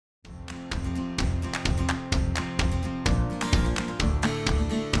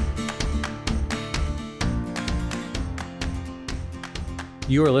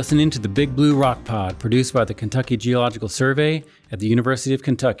You are listening to the Big Blue Rock Pod, produced by the Kentucky Geological Survey at the University of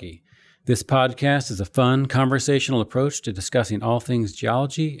Kentucky. This podcast is a fun, conversational approach to discussing all things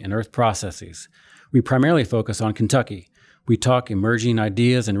geology and earth processes. We primarily focus on Kentucky. We talk emerging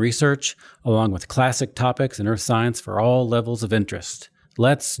ideas and research, along with classic topics in earth science for all levels of interest.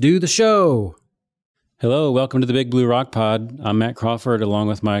 Let's do the show! Hello, welcome to the Big Blue Rock Pod. I'm Matt Crawford, along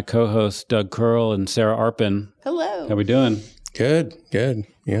with my co-hosts Doug Curl and Sarah Arpin. Hello. How we doing? Good. Yeah.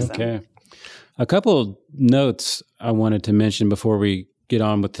 Okay. A couple notes I wanted to mention before we get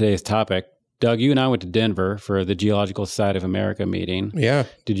on with today's topic. Doug, you and I went to Denver for the Geological Society of America meeting. Yeah.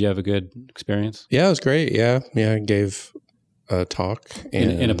 Did you have a good experience? Yeah, it was great. Yeah. I gave a talk.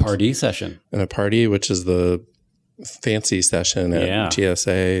 In a party session. In a party, which is the fancy session at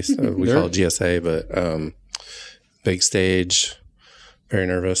GSA. So we call it GSA, but big stage, very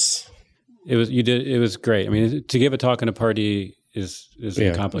nervous. It was great. I mean, to give a talk in a party is an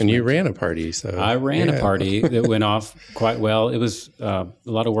accomplishment. And you ran a party, so I ran a party that went off quite well. It was a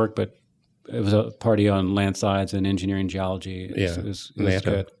lot of work, but it was a party on landslides and engineering geology. It was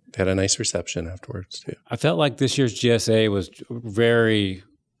good. They had a nice reception afterwards too. I felt like this year's GSA was very,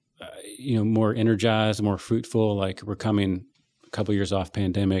 more energized, more fruitful. Like we're coming a couple years off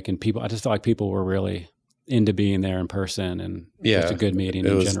pandemic, and I just felt like people were really into being there in person, and just a good meeting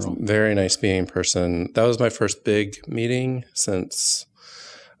in general. It was very nice being in person. That was my first big meeting since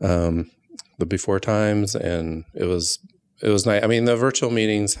the before times, and it was nice. I mean, the virtual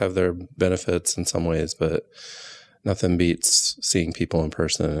meetings have their benefits in some ways, but nothing beats seeing people in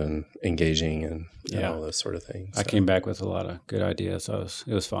person and engaging and all those sort of things. I came back with a lot of good ideas, so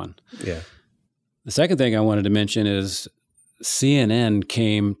it was fun. Yeah. The second thing I wanted to mention is CNN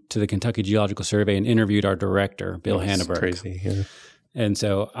came to the Kentucky Geological Survey and interviewed our director, Bill Hanneberg. Crazy, yeah. And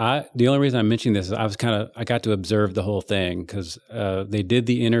so the only reason I'm mentioning this is I got to observe the whole thing because they did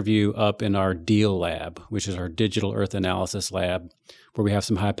the interview up in our DEAL lab, which is our digital earth analysis lab, where we have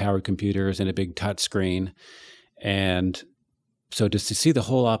some high-powered computers and a big touch screen. And so just to see the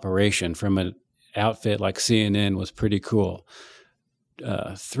whole operation from an outfit like CNN was pretty cool.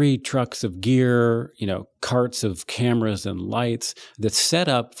 3 trucks of gear, carts of cameras and lights. The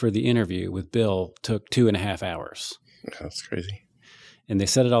setup for the interview with Bill took 2.5 hours. That's crazy. And they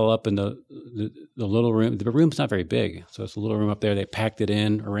set it all up in the little room. The room's not very big, so it's a little room up there. They packed it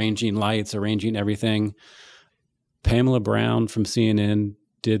in, arranging lights, arranging everything. Pamela Brown from CNN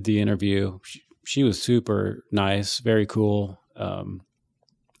did the interview. She was super nice, very cool.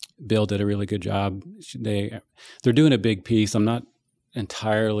 Bill did a really good job. They're doing a big piece. I'm not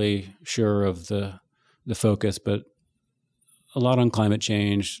entirely sure of the focus, but a lot on climate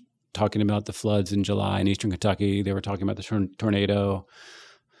change, talking about the floods in July in eastern Kentucky. They were talking about the tornado,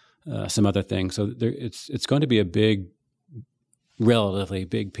 some other things. So it's going to be a relatively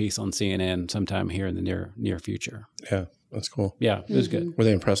big piece on CNN sometime here in the near future. Yeah, that's cool. Yeah, it was good. Were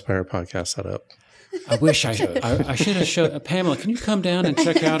they impressed by our podcast setup? I wish I should have showed Pamela. Can you come down and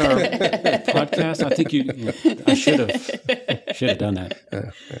check out our podcast? I think I should have done that.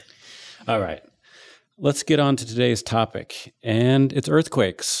 All right, let's get on to today's topic, and it's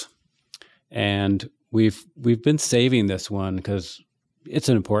earthquakes. And we've been saving this one because it's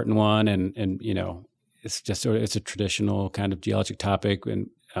an important one, and it's just it's a traditional kind of geologic topic, and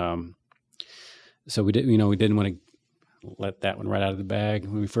so we didn't want to let that one right out of the bag.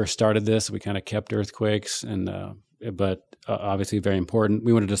 When we first started this, we kind of kept earthquakes, but obviously very important.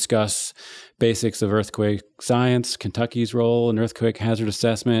 We want to discuss basics of earthquake science, Kentucky's role in earthquake hazard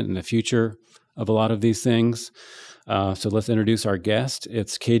assessment, and the future of a lot of these things. So let's introduce our guest.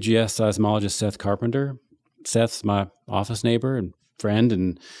 It's KGS seismologist Seth Carpenter. Seth's my office neighbor and friend,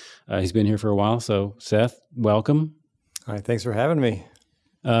 and he's been here for a while. So Seth, welcome. All right, thanks for having me.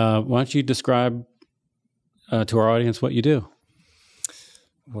 Why don't you describe to our audience what you do?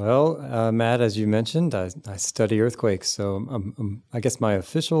 Well, Matt, as you mentioned, I study earthquakes. So I guess my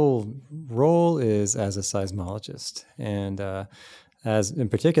official role is as a seismologist. And as in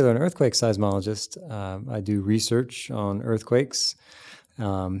particular an earthquake seismologist, I do research on earthquakes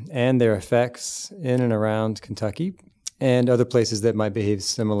and their effects in and around Kentucky and other places that might behave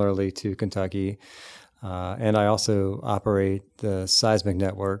similarly to Kentucky. And I also operate the seismic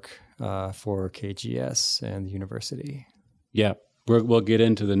network for KGS and the university. Yeah, we'll get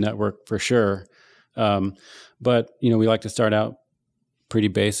into the network for sure. But, we like to start out pretty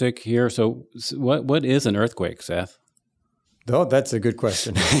basic here. So what is an earthquake, Seth? Oh, that's a good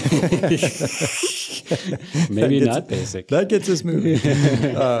question. Maybe not basic. That gets us moving.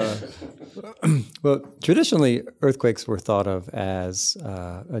 Well, traditionally, earthquakes were thought of as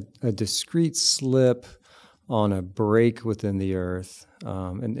a discrete slip on a break within the Earth,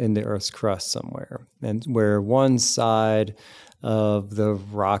 and in the Earth's crust somewhere, and where one side of the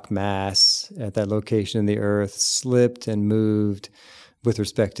rock mass at that location in the Earth slipped and moved with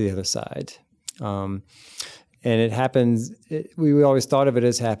respect to the other side. And it happens, we always thought of it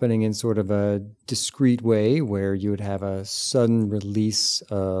as happening in sort of a discrete way where you would have a sudden release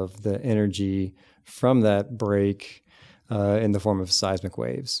of the energy from that break in the form of seismic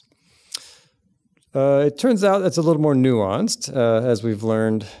waves. It turns out it's a little more nuanced, as we've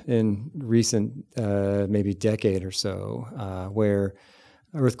learned in recent, maybe decade or so, where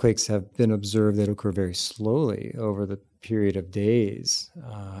earthquakes have been observed that occur very slowly over the period of days.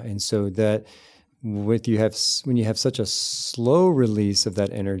 And so that when you have such a slow release of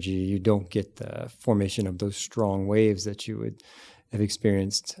that energy, you don't get the formation of those strong waves that you would have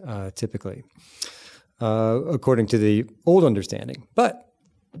experienced typically, according to the old understanding. But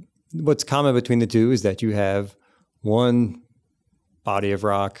what's common between the two is that you have one body of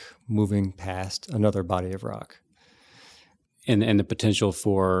rock moving past another body of rock. And the potential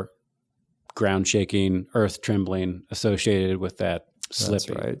for ground shaking, earth trembling associated with that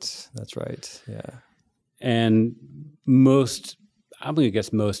slipping. That's right. Yeah. And I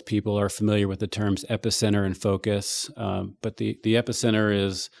guess most people are familiar with the terms epicenter and focus, but the epicenter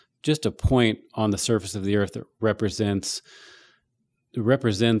is just a point on the surface of the Earth that represents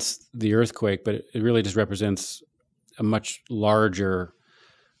the earthquake, but it really just represents a much larger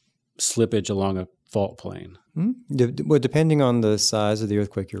slippage along a fault plane. Mm-hmm. Well, depending on the size of the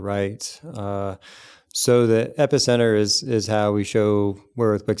earthquake, you're right. So the epicenter is how we show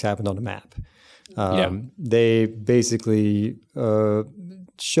where earthquakes happened on a map. They basically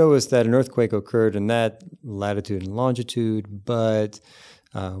show us that an earthquake occurred in that latitude and longitude, but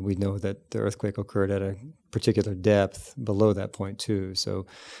we know that the earthquake occurred at a particular depth below that point too. So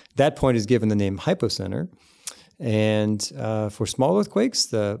that point is given the name hypocenter. And for small earthquakes,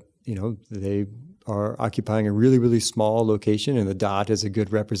 they are occupying a really, really small location, and the dot is a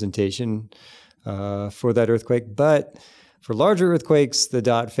good representation for that earthquake. But for larger earthquakes, the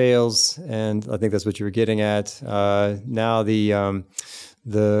dot fails, and I think that's what you were getting at. Now the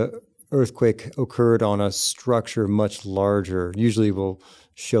earthquake occurred on a structure much larger. Usually we'll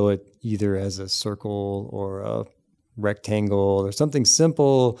show it either as a circle or a rectangle or something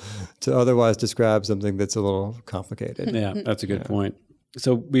simple to otherwise describe something that's a little complicated. Yeah, that's a good point.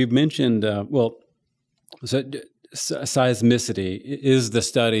 So we've mentioned, seismicity is the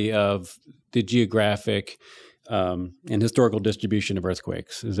study of the geographic and historical distribution of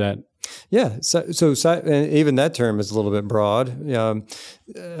earthquakes. Is that? Yeah. So even that term is a little bit broad.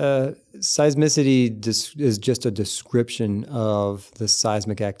 Seismicity is just a description of the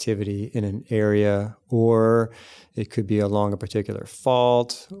seismic activity in an area, or it could be along a particular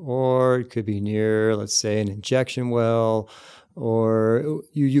fault, or it could be near, let's say, an injection well, or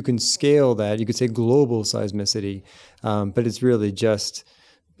you can scale that. You could say global seismicity, but it's really just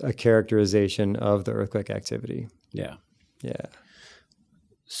a characterization of the earthquake activity. Yeah. Yeah.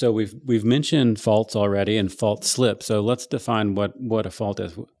 So we've mentioned faults already and fault slip. So let's define what a fault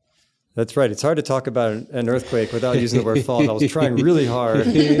is. That's right. It's hard to talk about an earthquake without using the word fault. I was trying really hard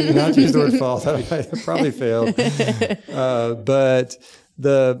not to use the word fault. I probably failed. But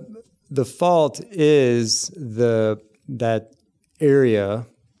the fault is that area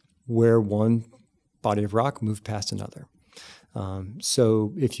where one body of rock moved past another.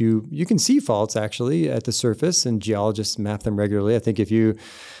 So if you can see faults actually at the surface, and geologists map them regularly. I think if you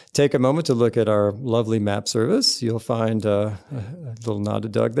take a moment to look at our lovely map service, you'll find a little nod to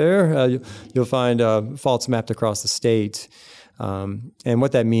Doug there. You'll find faults mapped across the state, and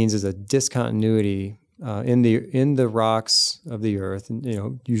what that means is a discontinuity in the rocks of the Earth,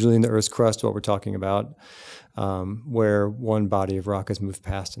 and usually in the Earth's crust, what we're talking about, where one body of rock has moved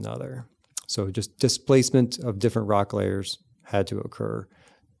past another. So just displacement of different rock layers had to occur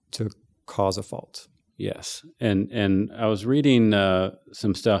to cause a fault. Yes, and I was reading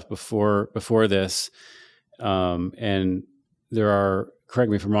some stuff before this, and there are,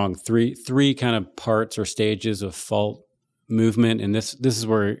 correct me if I'm wrong, three kind of parts or stages of fault movement, and this is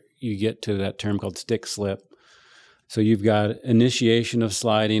where you get to that term called stick slip. So you've got initiation of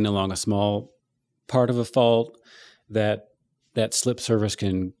sliding along a small part of a fault. That slip surface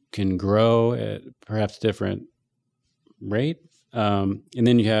can grow at perhaps different rate. And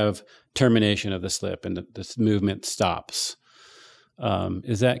then you have termination of the slip, and this movement stops.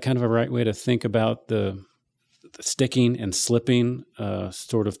 Is that kind of a right way to think about the sticking and slipping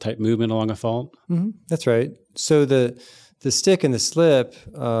sort of type movement along a fault? Mm-hmm. That's right. So the stick and the slip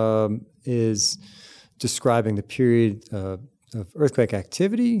is describing the period of earthquake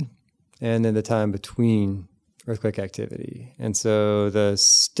activity and then the time between earthquake activity. And so the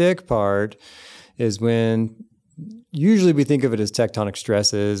stick part is when usually we think of it as tectonic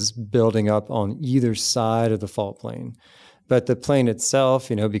stresses building up on either side of the fault plane. But the plane itself,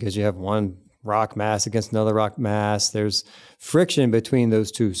 because you have one rock mass against another rock mass, there's friction between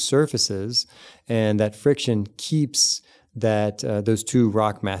those two surfaces, and that friction keeps those two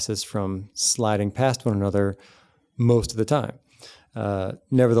rock masses from sliding past one another most of the time.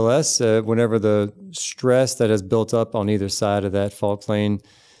 Nevertheless, whenever the stress that has built up on either side of that fault plane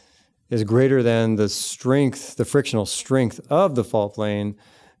is greater than the frictional strength of the fault plane,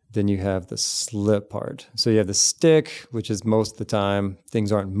 then you have the slip part. So you have the stick, which is most of the time things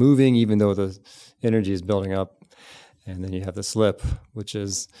aren't moving even though the energy is building up. And then you have the slip, which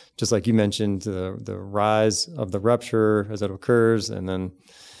is just like you mentioned, the rise of the rupture as it occurs, and then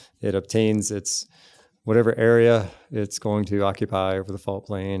it obtains its whatever area it's going to occupy over the fault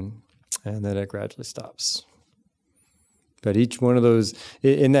plane, and then it gradually stops. But each one of those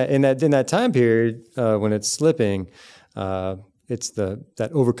in that time period when it's slipping, it's that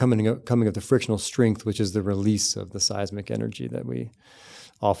overcoming of the frictional strength, which is the release of the seismic energy that we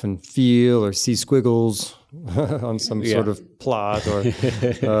often feel or see squiggles on some sort of plot, or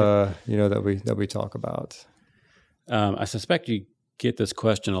that we talk about. I suspect you get this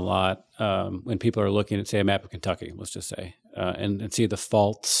question a lot when people are looking at, say, a map of Kentucky, let's just say, and see the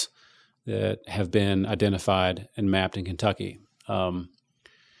faults that have been identified and mapped in Kentucky.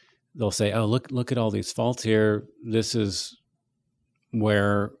 They'll say, "Oh, look at all these faults here. This is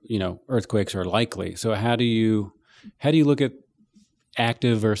where earthquakes are likely." So how do you look at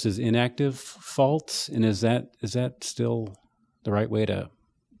active versus inactive faults, and is that still the right way to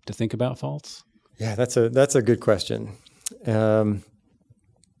think about faults? Yeah, that's a good question.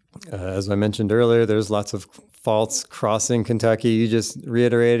 As I mentioned earlier, there's lots of faults crossing Kentucky. You just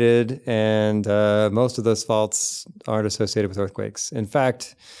reiterated, and most of those faults aren't associated with earthquakes. In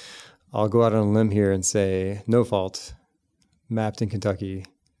fact, I'll go out on a limb here and say no fault mapped in Kentucky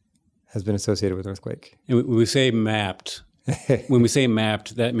has been associated with earthquake. And when we say mapped,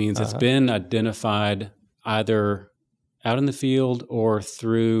 that means it's been identified either out in the field or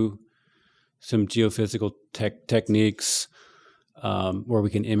through some geophysical techniques where we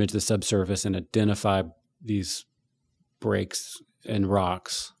can image the subsurface and identify these breaks and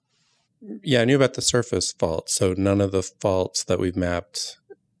rocks. Yeah, I knew about the surface faults. So none of the faults that we've mapped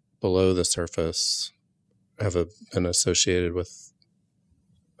below the surface have been associated with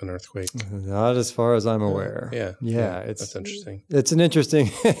an earthquake. Not as far as I'm aware. That's interesting. It's an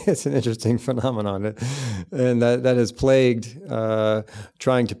interesting phenomenon, and that has plagued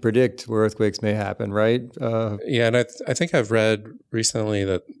trying to predict where earthquakes may happen. Right? And I think I've read recently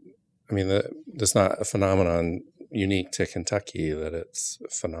that that's not a phenomenon unique to Kentucky. That it's a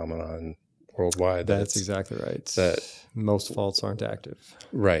phenomenon worldwide. That's exactly right. That most faults aren't active.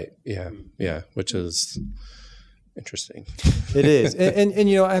 Right. Yeah. Which is interesting. It is, and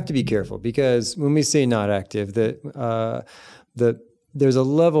I have to be careful because when we say not active, that there's a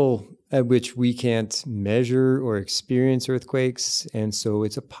level at which we can't measure or experience earthquakes, and so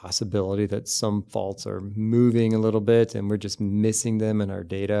it's a possibility that some faults are moving a little bit, and we're just missing them in our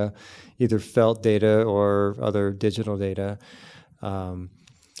data, either felt data or other digital data.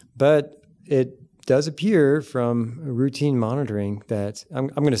 But it does appear from routine monitoring that I'm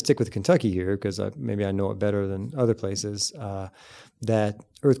going to stick with Kentucky here because maybe I know it better than other places, that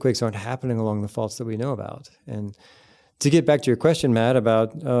earthquakes aren't happening along the faults that we know about. And to get back to your question, Matt,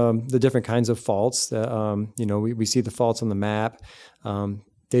 about the different kinds of faults, we see the faults on the map.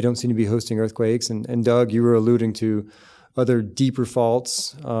 They don't seem to be hosting earthquakes. And Doug, you were alluding to other deeper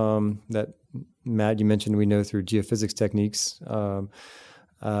faults that, Matt, you mentioned we know through geophysics techniques.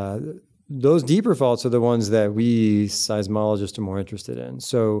 Those deeper faults are the ones that we seismologists are more interested in.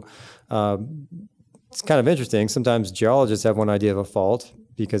 So it's kind of interesting. Sometimes geologists have one idea of a fault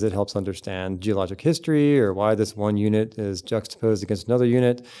because it helps understand geologic history or why this one unit is juxtaposed against another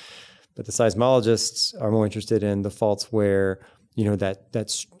unit. But the seismologists are more interested in the faults where,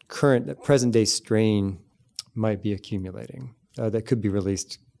 that present day strain might be accumulating that could be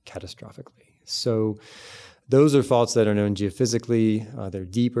released catastrophically. So those are faults that are known geophysically. They're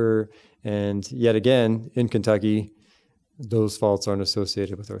deeper. And yet again, in Kentucky, those faults aren't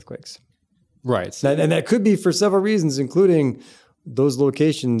associated with earthquakes. Right. And that could be for several reasons, including those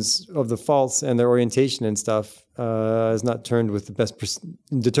locations of the faults and their orientation and stuff is not determined with the best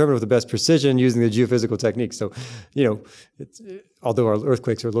precision using the geophysical techniques. So, although our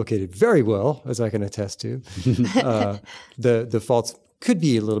earthquakes are located very well, as I can attest to, the faults could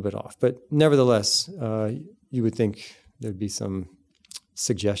be a little bit off. But nevertheless, you would think there'd be some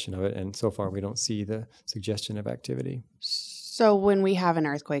suggestion of it. And so far, we don't see the suggestion of activity. So when we have an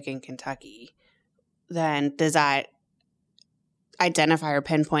earthquake in Kentucky, then does that identify or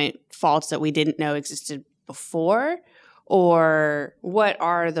pinpoint faults that we didn't know existed before? Or what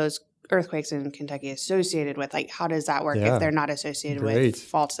are those earthquakes in Kentucky associated with? Like, how does that work if they're not associated with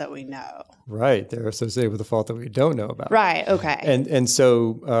faults that we know? Right. They're associated with a fault that we don't know about. Right. Okay. And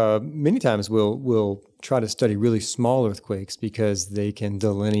so many times we'll try to study really small earthquakes because they can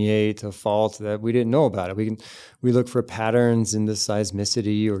delineate a fault that we didn't know about. We look for patterns in the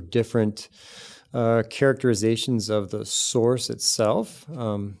seismicity or different characterizations of the source itself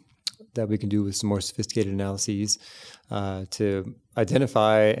that we can do with some more sophisticated analyses to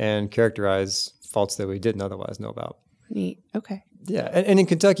identify and characterize faults that we didn't otherwise know about. Neat. Okay. Yeah. And in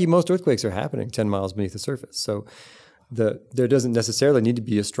Kentucky, most earthquakes are happening 10 miles beneath the surface. So there doesn't necessarily need to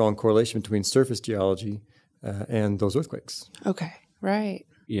be a strong correlation between surface geology and those earthquakes. Okay. Right.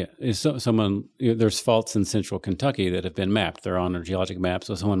 Yeah. There's faults in central Kentucky that have been mapped. They're on our geologic map.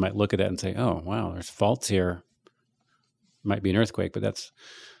 So someone might look at that and say, oh, wow, there's faults here. Might be an earthquake, but that's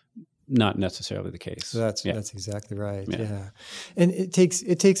not necessarily the case. That's exactly right. Yeah. And it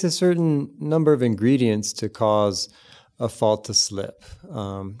takes a certain number of ingredients to cause a fault to slip.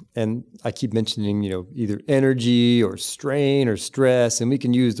 And I keep mentioning, either energy or strain or stress, and we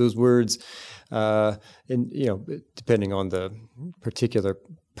can use those words depending on the particular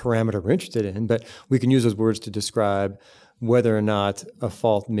parameter we're interested in, but we can use those words to describe whether or not a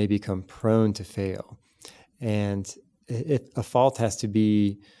fault may become prone to fail. And if a fault has to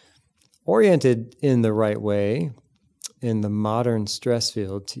be oriented in the right way in the modern stress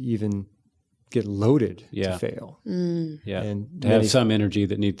field to even get loaded to fail. Yeah, and to have some energy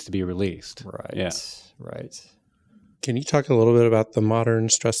that needs to be released. Right, yeah. Right. Can you talk a little bit about the modern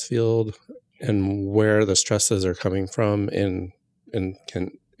stress field and where the stresses are coming from in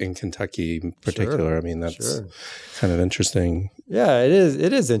Kentucky in particular? Sure. I mean, that's kind of interesting. Yeah, it is.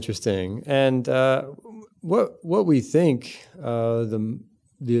 It is interesting. And what we think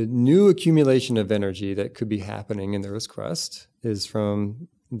the new accumulation of energy that could be happening in the Earth's crust is from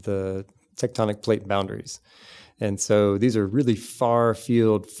the tectonic plate boundaries. And so these are really far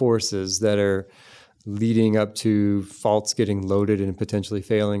field forces that are leading up to faults getting loaded and potentially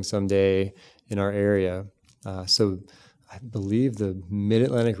failing someday in our area. So I believe the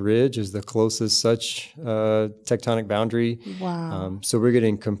Mid-Atlantic Ridge is the closest such tectonic boundary. Wow. So we're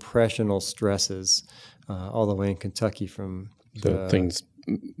getting compressional stresses all the way in Kentucky from the things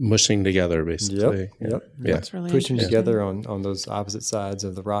mushing together, basically. Yep. Yeah. That's really pushing interesting. together on those opposite sides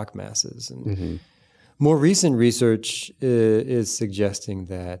of the rock masses. And more recent research is suggesting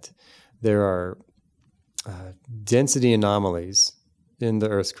that there are density anomalies in the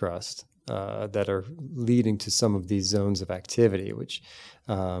Earth's crust that are leading to some of these zones of activity, which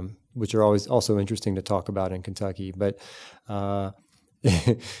are always also interesting to talk about in Kentucky. But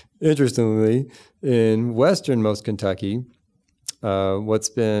interestingly, in westernmost Kentucky, what's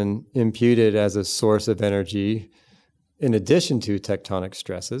been imputed as a source of energy, in addition to tectonic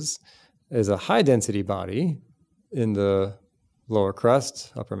stresses, is a high-density body in the lower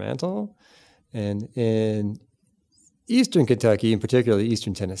crust, upper mantle, and in eastern Kentucky, and particularly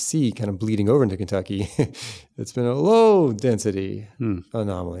eastern Tennessee, kind of bleeding over into Kentucky, it's been a low-density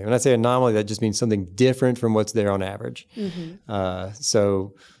anomaly. When I say anomaly, that just means something different from what's there on average.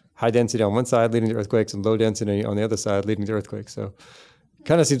 So high density on one side leading to earthquakes and low density on the other side leading to earthquakes. So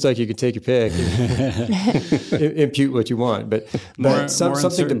kind of seems like you could take your pick and impute what you want, but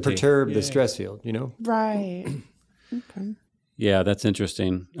something to perturb the stress field, Right. Okay. Yeah, that's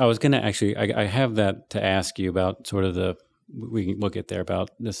interesting. I was going to actually, I have that to ask you about sort of we can get there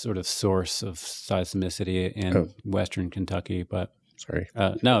about this sort of source of seismicity in Western Kentucky, but sorry.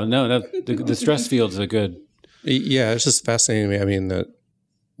 The stress field is a good. Yeah, it's just fascinating to me. I mean, that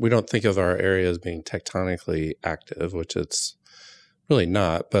we don't think of our area as being tectonically active, which it's really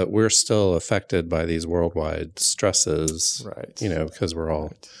not, but we're still affected by these worldwide stresses, right? Because we're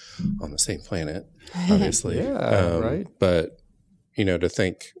all on the same planet, obviously. Right. But, to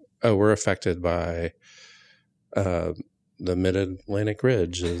think, we're affected by the Mid-Atlantic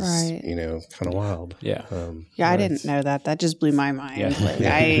Ridge is, kind of wild. Yeah. I didn't know that. That just blew my mind. Yeah. Like,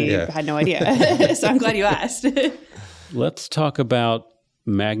 I had no idea. So I'm glad you asked. Let's talk about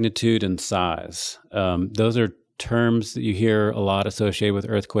magnitude and size. Those are terms that you hear a lot associated with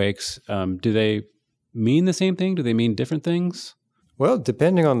earthquakes. Do they mean the same thing? Do they mean different things? Well,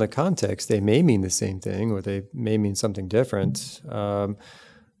 depending on the context, they may mean the same thing or they may mean something different.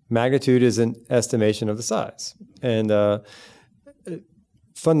 Magnitude is an estimation of the size. And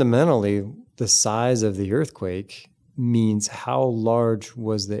fundamentally, the size of the earthquake means how large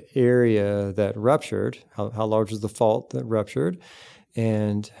was the area that ruptured, how large was the fault that ruptured,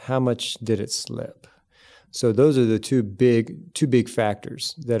 and how much did it slip. So those are the two big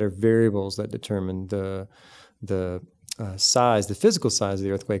factors that are variables that determine the size, the physical size of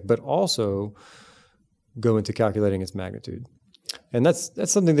the earthquake, but also go into calculating its magnitude. And that's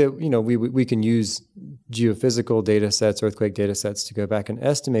something that we can use geophysical data sets, earthquake data sets, to go back and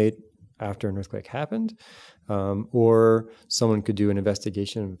estimate after an earthquake happened, or someone could do an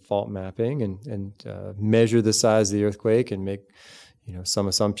investigation and fault mapping and measure the size of the earthquake and make some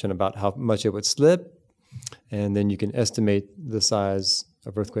assumption about how much it would slip, and then you can estimate the size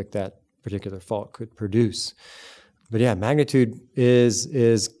of earthquake that particular fault could produce. But yeah, magnitude is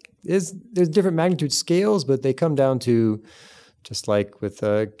there's different magnitude scales, but they come down to, just like with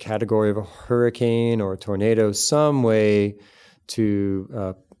a category of a hurricane or a tornado, some way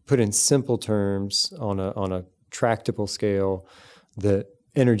to put in simple terms on a tractable scale the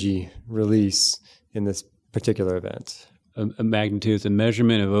energy release in this particular event. A magnitude is a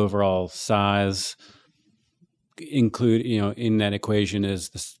measurement of overall size. Include, in that equation is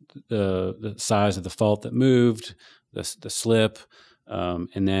the size of the fault that moved, the slip,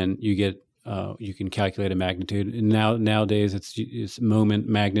 and then you get you can calculate a magnitude. And nowadays it's moment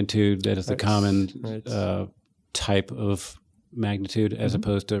magnitude that is the common type of magnitude, as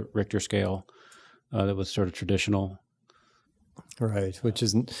opposed to Richter scale that was sort of traditional. Right, which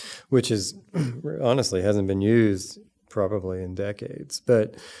is honestly hasn't been used probably in decades.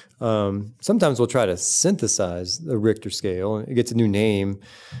 But sometimes we'll try to synthesize the Richter scale, and it gets a new name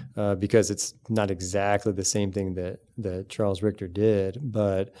because it's not exactly the same thing that Charles Richter did,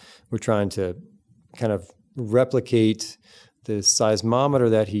 but we're trying to kind of replicate the seismometer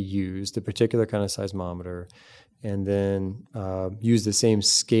that he used, the particular kind of seismometer, and then use the same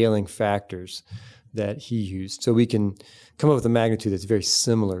scaling factors that he used. So we can come up with a magnitude that's very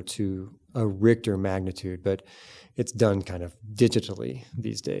similar to a Richter magnitude, but it's done kind of digitally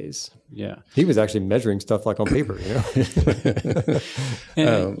these days. Yeah. He was actually measuring stuff like on paper,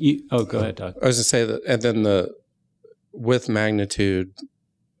 And go ahead, Doug. I was going to say that, and then with magnitude,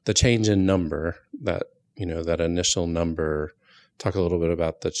 the change in number, that initial number, talk a little bit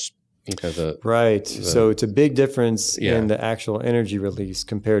about right. So it's a big difference in the actual energy release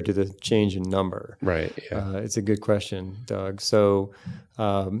compared to the change in number. Right. Yeah. It's a good question, Doug. So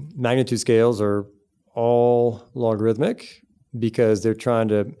magnitude scales are all logarithmic because they're trying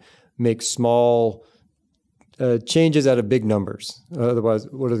to make small changes out of big numbers. Otherwise,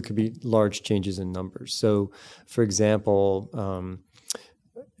 could be large changes in numbers. So, for example,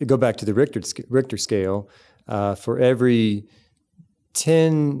 go back to the Richter scale. For every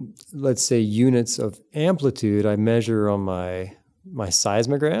 10, let's say, units of amplitude I measure on my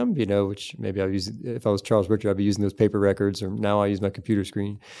seismogram, which maybe I use, if I was Charles Richter, I'd be using those paper records, or now I use my computer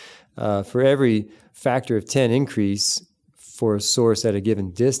screen. For every factor of 10 increase for a source at a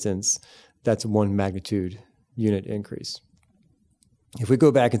given distance, that's 1 magnitude unit increase. If we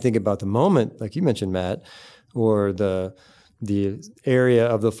go back and think about the moment, like you mentioned, Matt, or the area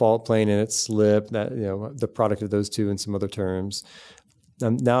of the fault plane and its slip, that the product of those two in some other terms.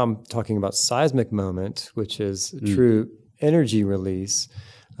 Now I'm talking about seismic moment, which is true energy release,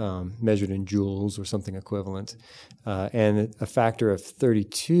 measured in joules or something equivalent, and a factor of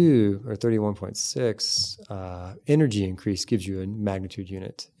 32 or 31.6 energy increase gives you a magnitude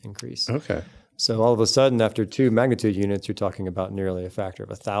unit increase. Okay. So all of a sudden, after 2 magnitude units, you're talking about nearly a factor of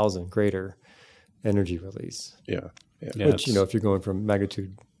 1,000 greater energy release. Yeah. Which, if you're going from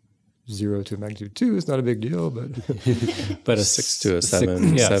magnitude 0 to magnitude 2, it's not a big deal, but but a 6 to a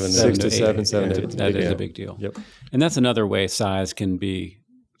 7, 6 to 7, 7 to 8. That is a big deal. Yep. And that's another way size can be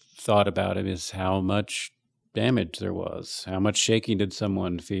thought about, is how much damage there was, how much shaking did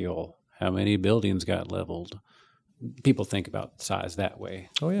someone feel, how many buildings got leveled. People think about size that way.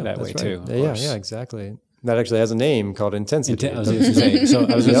 Oh yeah, that way too. Yeah, exactly. That actually has a name called intensity. I was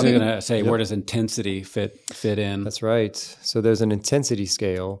just going to say, where does intensity fit in? That's right. So there's an intensity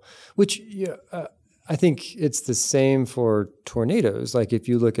scale, which I think it's the same for tornadoes. Like if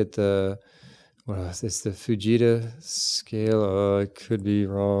you look at it's the Fujita scale. Oh, I could be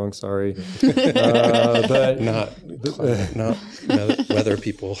wrong. Sorry, but not weather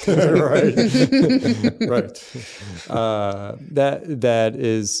people. Right. That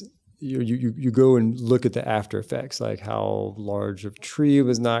is. You go and look at the after effects, like how large a tree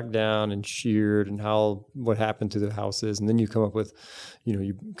was knocked down and sheared, and what happened to the houses, and then you come up with,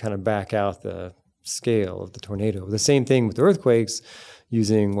 you kind of back out the scale of the tornado. The same thing with earthquakes,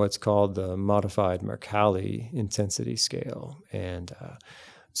 using what's called the modified Mercalli intensity scale, and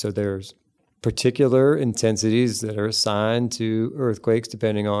so there's particular intensities that are assigned to earthquakes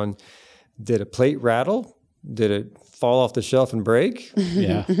depending on, did a plate rattle? Did it fall off the shelf and break?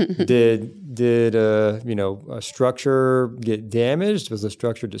 Yeah. Did a structure get damaged? Was the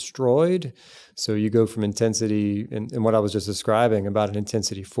structure destroyed? So you go from intensity, and what I was just describing about an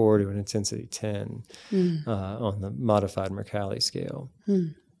intensity 4 to an intensity 10 on the modified Mercalli scale.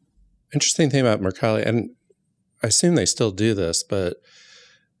 Interesting thing about Mercalli, and I assume they still do this, but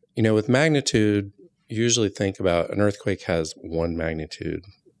with magnitude, you usually think about an earthquake has one magnitude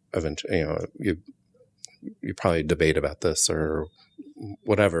of, you probably debate about this or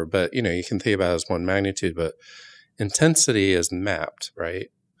whatever, but you can think about it as one magnitude, but intensity is mapped, right?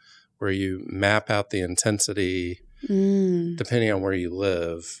 Where you map out the intensity depending on where you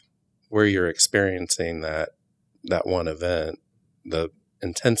live, where you're experiencing that one event, the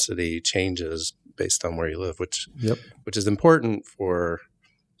intensity changes based on where you live, which is important for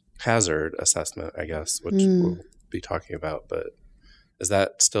hazard assessment, I guess, which we'll be talking about, but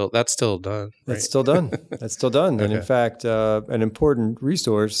that's still done? Right? That's still done. That's still done. Okay. And in fact, an important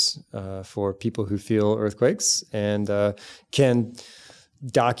resource for people who feel earthquakes and can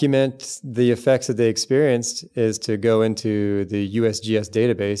document the effects that they experienced is to go into the USGS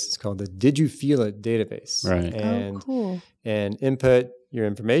database. It's called the Did You Feel It database. Right. And, cool. and input your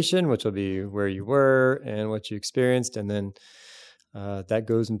information, which will be where you were and what you experienced. And then that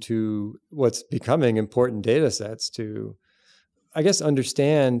goes into what's becoming important data sets to, I guess,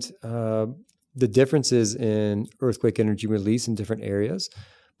 understand the differences in earthquake energy release in different areas.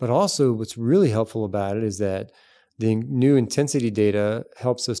 But also what's really helpful about it is that the new intensity data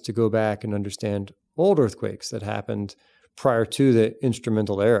helps us to go back and understand old earthquakes that happened prior to the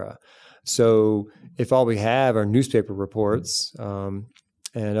instrumental era. So if all we have are newspaper reports and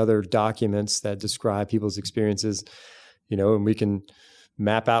other documents that describe people's experiences, and we can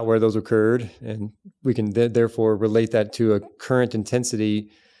map out where those occurred, and we can therefore relate that to a current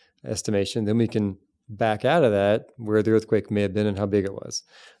intensity estimation, then we can back out of that where the earthquake may have been and how big it was.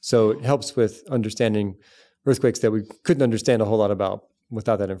 So it helps with understanding earthquakes that we couldn't understand a whole lot about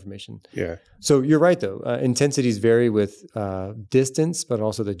without that information. Yeah. So you're right, though. Intensities vary with distance, but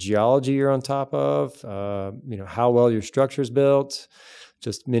also the geology you're on top of, how well your structure's built.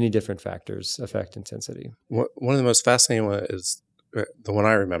 Just many different factors affect intensity. One of the most fascinating one is the one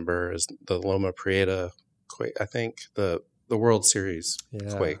I remember is the Loma Prieta quake. I think the World Series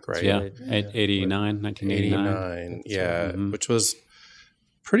quake, right? Yeah, Right. 1989. 89, yeah, right. Mhm. which was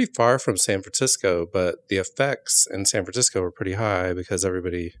pretty far from San Francisco, but the effects in San Francisco were pretty high because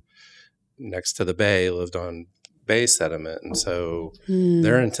everybody next to the bay lived on bay sediment, and so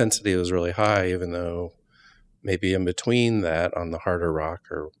their intensity was really high, even though maybe in between that on the harder rock,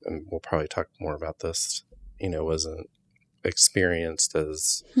 and we'll probably talk more about this, wasn't experienced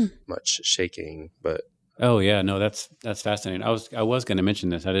as much shaking, but Oh yeah, no, that's fascinating. I was going to mention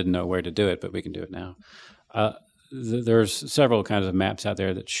this. I didn't know where to do it, but we can do it now. There's several kinds of maps out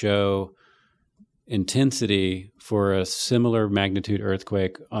there that show intensity for a similar magnitude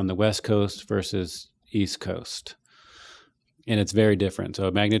earthquake on the West Coast versus East Coast, and it's very different. So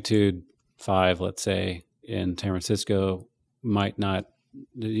a magnitude 5, let's say, in San Francisco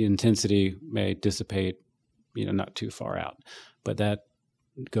the intensity may dissipate, not too far out, but that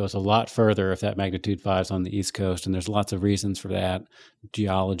goes a lot further if that magnitude 5 is on the East Coast, and there's lots of reasons for that,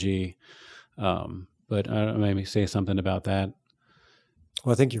 geology. But maybe say something about that.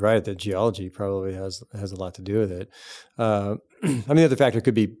 Well, I think you're right that geology probably has a lot to do with it. The other factor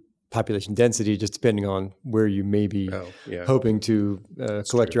could be population density, just depending on where you may be hoping to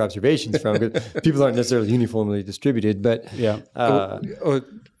collect your observations from. People aren't necessarily uniformly distributed, but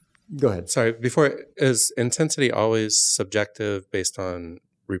go ahead. Sorry, is intensity always subjective based on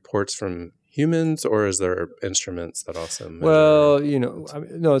reports from humans, or is there instruments that also measure? Well,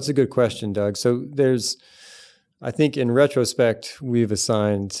 no, it's a good question, Doug. So I think in retrospect, we've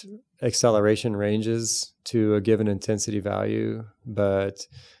assigned acceleration ranges to a given intensity value, but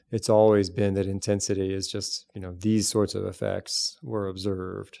it's always been that intensity is just, these sorts of effects were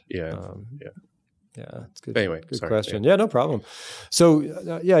observed. Yeah. It's good. Anyway, good sorry, question. Yeah, no problem. So,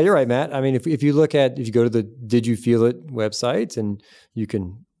 you're right, Matt. If you go to the Did You Feel It website, and you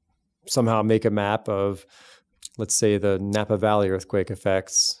can somehow make a map of, let's say, the Napa Valley earthquake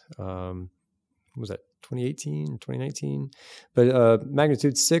effects. Was that 2018, 2019? But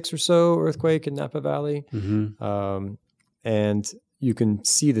magnitude 6 or so earthquake in Napa Valley. Mm-hmm. And you can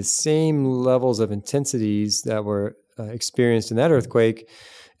see the same levels of intensities that were experienced in that earthquake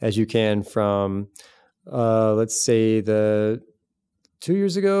as you can from, let's say, the 2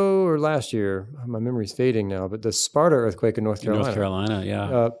 years ago or last year. My memory's fading now, but the Sparta earthquake in North Carolina. North Carolina,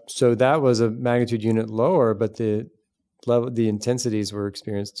 yeah. So that was a magnitude unit lower, but the intensities were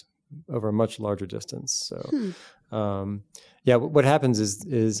experienced over a much larger distance. So, what happens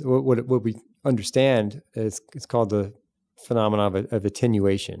is what we understand is it's called the phenomenon of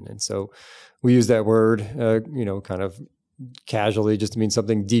attenuation, and so we use that word, kind of casually, just to mean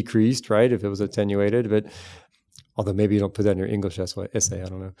something decreased, right? If it was attenuated, but although maybe you don't put that in your English essay, I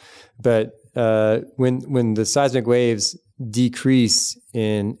don't know. But when the seismic waves decrease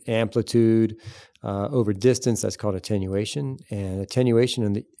in amplitude over distance, that's called attenuation. And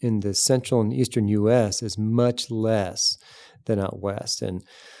attenuation in the central and eastern U.S. is much less than out west. And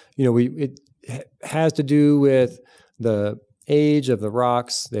it has to do with the age of the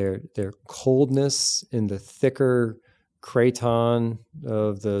rocks, their coldness in the thicker craton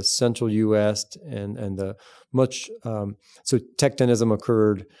of the central U.S. and the much so tectonism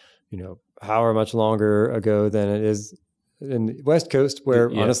occurred, however much longer ago than it is in the West Coast,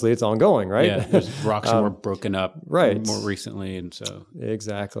 where honestly it's ongoing, right? Yeah, there's rocks that were broken up right more recently, and so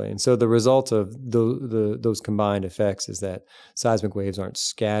exactly. And so the result of those combined effects is that seismic waves aren't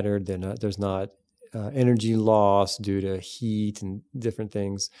scattered. There's not energy loss due to heat and different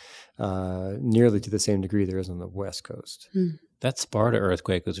things nearly to the same degree there is on the West Coast. That Sparta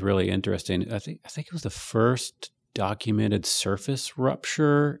earthquake was really interesting. I think it was the first documented surface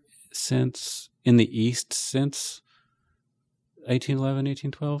rupture in the East since 1811,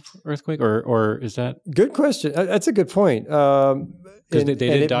 1812 earthquake, or is that? Good question. That's a good point. Because they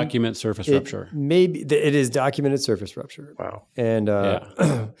did document surface rupture. Maybe it is documented surface rupture. Wow. And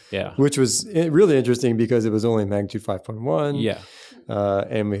yeah, which was really interesting because it was only magnitude 5.1. Yeah.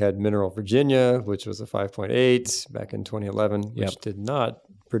 And we had Mineral Virginia, which was a 5.8 back in 2011, which did not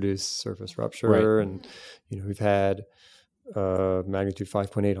produce surface rupture. Right. And we've had magnitude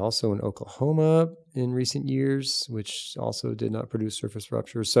 5.8 also in Oklahoma in recent years, which also did not produce surface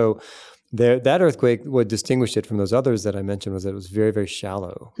rupture. So that earthquake, what distinguished it from those others that I mentioned was that it was very, very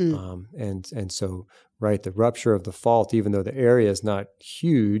shallow. And so, right, the rupture of the fault, even though the area is not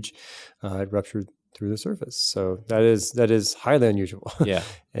huge, it ruptured through the surface. So that is highly unusual. Yeah.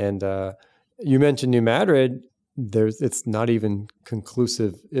 And you mentioned New Madrid. It's not even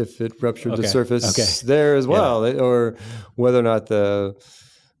conclusive if it ruptured the surface there as well, or whether or not the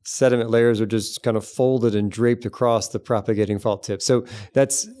sediment layers are just kind of folded and draped across the propagating fault tip. So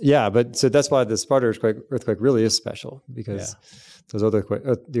that's why the Sparta earthquake really is special, because those other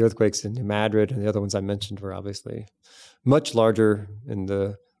the earthquakes in New Madrid and the other ones I mentioned were obviously much larger in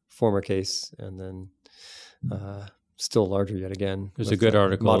the former case, and then still larger yet again. There's a good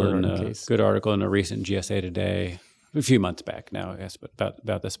article in a recent GSA Today, a few months back now, I guess, but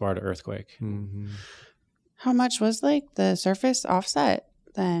about the Sparta earthquake. Mm-hmm. How much was the surface offset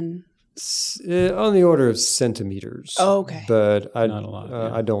then? On the order of centimeters. Oh, okay. But not a lot.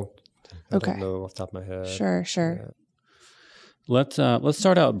 I don't know off the top of my head. Sure. Yeah. Let's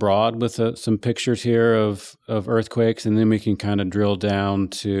start out broad with some pictures here of earthquakes, and then we can kind of drill down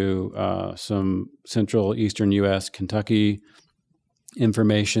to some central eastern U.S. Kentucky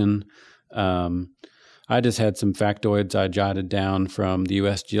information. I just had some factoids I jotted down from the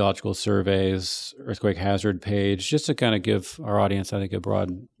U.S. Geological Survey's earthquake hazard page, just to kind of give our audience, I think, a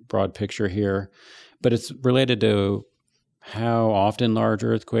broad picture here. But it's related to how often large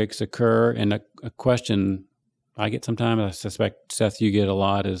earthquakes occur, and a question I get sometimes, I suspect, Seth, you get a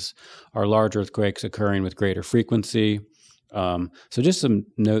lot, is are large earthquakes occurring with greater frequency? So just some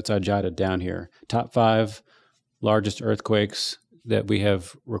notes I jotted down here. Top 5 largest earthquakes that we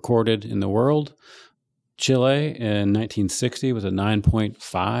have recorded in the world. Chile in 1960 was a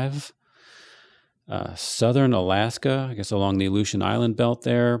 9.5. Southern Alaska, I guess along the Aleutian Island belt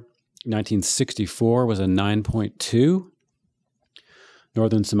there, 1964 was a 9.2.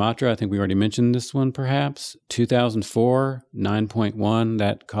 Northern Sumatra, I think we already mentioned this one perhaps. 2004, 9.1.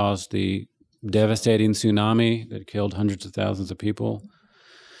 That caused the devastating tsunami that killed hundreds of thousands of people.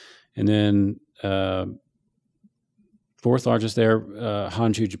 And then fourth largest there,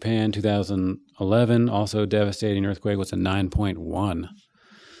 Honshu, Japan, 2011, also devastating earthquake, was a 9.1.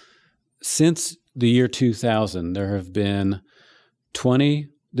 Since the year 2000, there have been 20,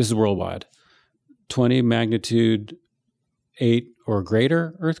 this is worldwide, 20 magnitude 8 or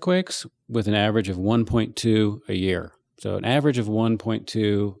greater earthquakes with an average of 1.2 a year. So an average of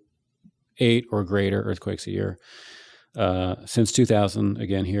 1.2, 8 or greater earthquakes a year. Since 2000,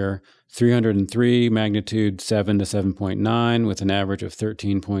 again here, 303 magnitude 7 to 7.9 with an average of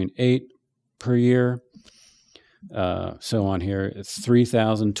 13.8 per year. So on here, it's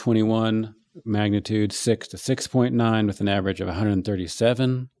 3,021 magnitude 6 to 6.9 with an average of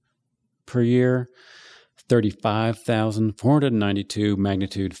 137 per year. 35,492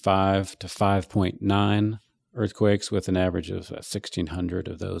 magnitude 5 to 5.9 earthquakes with an average of 1,600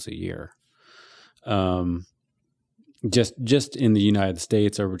 of those a year. Just in the United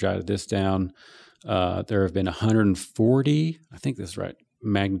States, I jotted this down, there have been 140, I think this is right,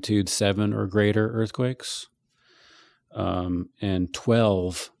 magnitude 7 or greater earthquakes, and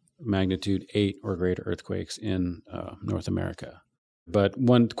 12 magnitude 8 or greater earthquakes in North America. But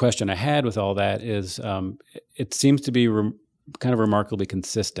one question I had with all that is it seems to be kind of remarkably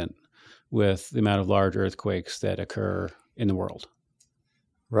consistent with the amount of large earthquakes that occur in the world.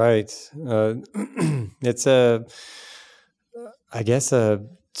 Right. It's I guess to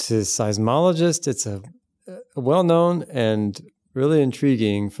seismologists, it's a well-known and really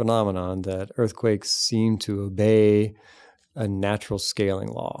intriguing phenomenon that earthquakes seem to obey a natural scaling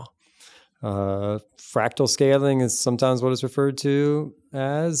law. Fractal scaling is sometimes what it's referred to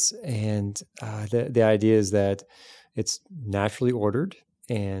as, and the idea is that it's naturally ordered,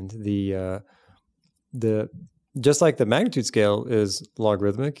 and the just like the magnitude scale is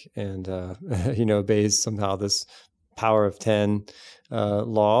logarithmic and obeys somehow this power of 10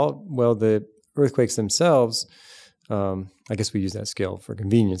 law. Well, the earthquakes themselves, I guess we use that scale for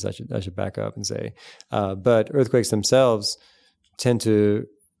convenience. I should back up and say, but earthquakes themselves tend to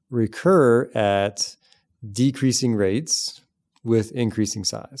recur at decreasing rates with increasing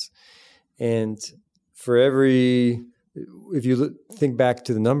size. And for if you think back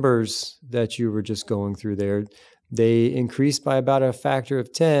to the numbers that you were just going through there, they increase by about a factor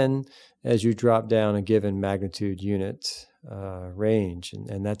of 10 as you drop down a given magnitude unit range.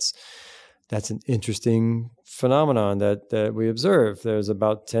 And that's an interesting phenomenon that we observe. There's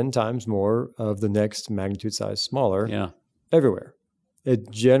about 10 times more of the next magnitude size smaller everywhere.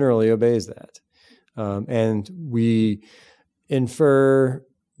 It generally obeys that. And we infer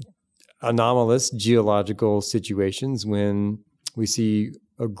anomalous geological situations when we see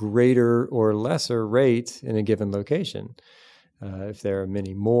a greater or lesser rate in a given location. If there are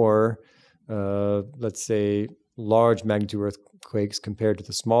many more, let's say, large magnitude earthquakes compared to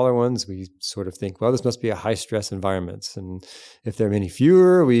the smaller ones, we sort of think, well, this must be a high stress environment. And if there are many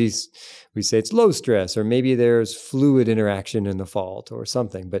fewer, we say it's low stress, or maybe there's fluid interaction in the fault or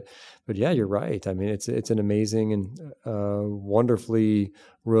something. But yeah, you're right. I mean, it's an amazing and wonderfully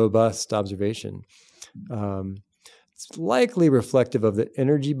robust observation. It's likely reflective of the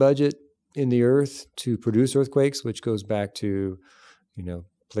energy budget in the earth to produce earthquakes, which goes back to,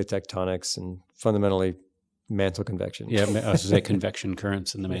 plate tectonics and fundamentally mantle convection. Yeah, I was say convection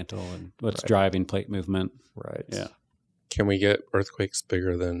currents in the mantle and what's driving plate movement. Right. Yeah. Can we get earthquakes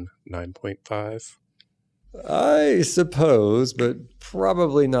bigger than 9.5? I suppose, but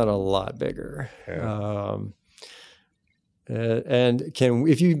probably not a lot bigger. Yeah. And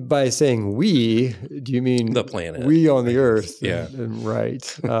if you, by saying we, do you mean The planet. we on the earth? Yeah.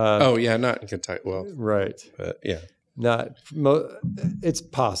 Right. Oh, yeah, not in Kentucky. Well, right. but yeah. It's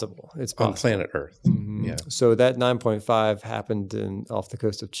possible. It's possible. On planet Earth. Mm-hmm. Yeah. So that 9.5 happened off the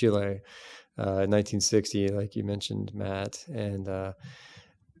coast of Chile in 1960, like you mentioned, Matt. And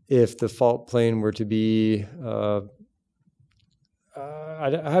if the fault plane were to be,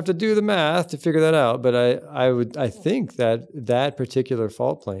 I have to do the math to figure that out, but I think that particular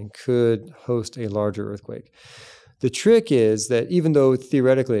fault plane could host a larger earthquake. The trick is that even though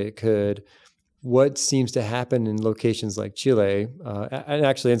theoretically it could, what seems to happen in locations like Chile, and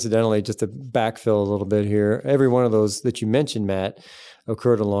actually, incidentally, just to backfill a little bit here, every one of those that you mentioned, Matt,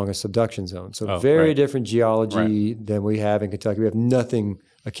 occurred along a subduction zone. So very different geology than we have in Kentucky. We have nothing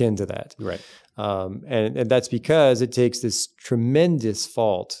akin to that. Right. And that's because it takes this tremendous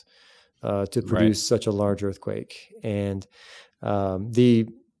fault to produce such a large earthquake. And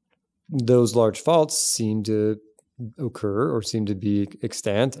those large faults seem to occur or seem to be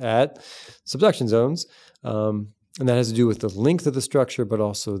extant at subduction zones. And that has to do with the length of the structure, but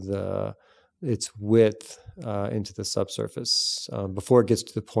also its width into the subsurface before it gets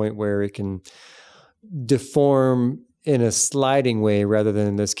to the point where it can deform in a sliding way rather than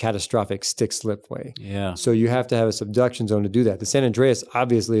in this catastrophic stick-slip way. Yeah. So you have to have a subduction zone to do that. The San Andreas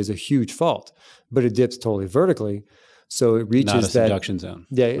obviously is a huge fault, but it dips totally vertically. So it reaches not a subduction zone.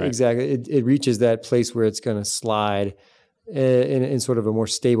 Yeah, exactly. It reaches that place where it's going to slide in sort of a more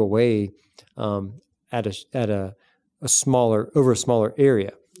stable way at a smaller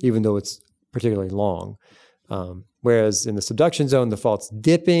area, even though it's particularly long. Whereas in the subduction zone, the fault's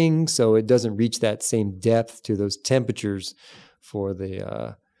dipping, so it doesn't reach that same depth to those temperatures for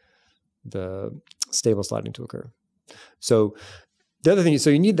the stable sliding to occur. So The other thing, so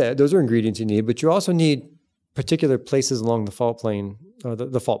you need that; those are ingredients you need, but you also need particular places along the fault plane or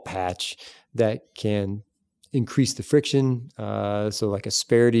the fault patch that can increase the friction. So like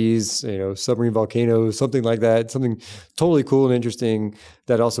asperities, submarine volcanoes, something like that, something totally cool and interesting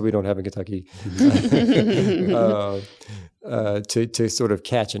that also we don't have in Kentucky to sort of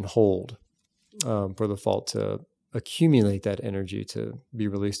catch and hold for the fault to accumulate that energy to be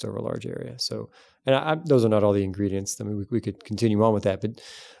released over a large area. So, and those are not all the ingredients. I mean, we could continue on with that, but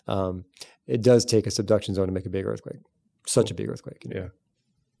it does take a subduction zone to make a big earthquake, such a big earthquake. Yeah.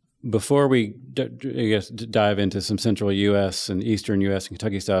 Before we, dive into some central U.S. and eastern U.S. and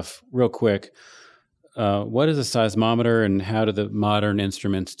Kentucky stuff, real quick, what is a seismometer and how do the modern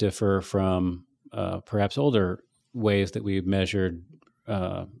instruments differ from perhaps older ways that we measured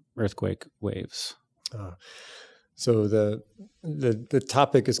earthquake waves? So the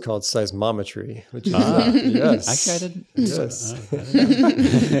topic is called seismometry, which is yes, actually I didn't. Yes,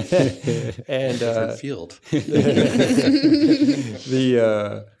 and Different field.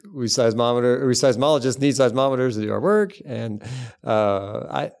 We seismologists need seismometers to do our work, and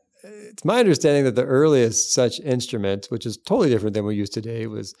it's my understanding that the earliest such instrument, which is totally different than we use today,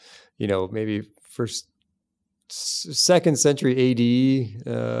 was maybe second century AD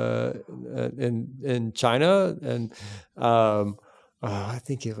in China, and I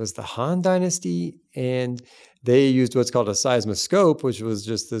think it was the Han Dynasty, and they used what's called a seismoscope, which was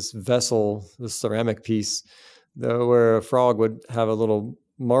just this vessel, this ceramic piece, where a frog would have a little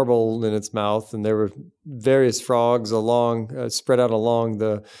marble in its mouth, and there were various frogs spread out along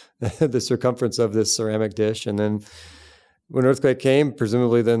the the circumference of this ceramic dish, and then when an earthquake came,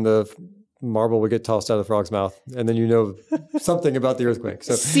 presumably then the marble would get tossed out of the frog's mouth, and then something about the earthquake.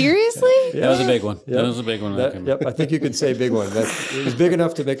 So seriously, That was a big one. Yep. That was a big one. Yep, I think you could say big one. It was big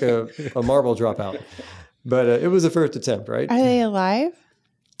enough to make a marble drop out, but it was the first attempt, right? Are they alive?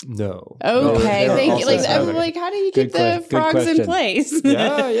 No. Okay, No, thank you. also I'm how do you keep the frogs in place?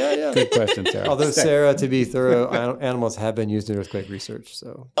 Yeah. Good question, Sarah. Although, Sarah, to be thorough, animals have been used in earthquake research,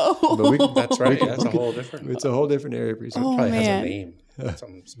 so. But That's right. That's a whole different. It's a whole different area of research. Oh, Probably has man. a name.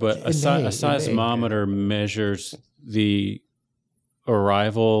 But a seismometer measures the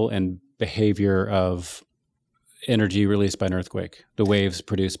arrival and behavior of energy released by an earthquake, the waves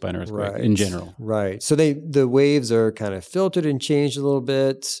produced by an earthquake in general. Right. So the waves are kind of filtered and changed a little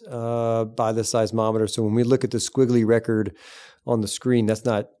bit by the seismometer. So when we look at the squiggly record on the screen, that's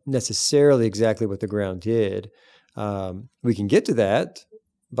not necessarily exactly what the ground did. We can get to that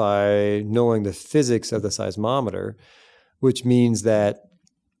by knowing the physics of the seismometer, which means that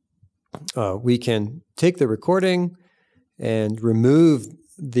we can take the recording and remove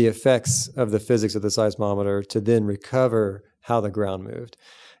the effects of the physics of the seismometer to then recover how the ground moved.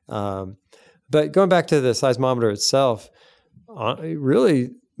 But going back to the seismometer itself,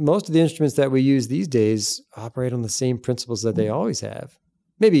 really, most of the instruments that we use these days operate on the same principles that they always have.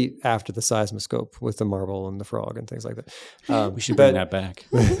 Maybe after the seismoscope with the marble and the frog and things like that. We should bring that back.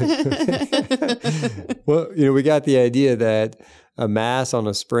 Well, we got the idea that a mass on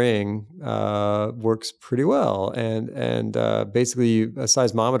a spring works pretty well, and basically a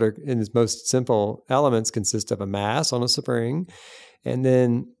seismometer in its most simple elements consists of a mass on a spring, and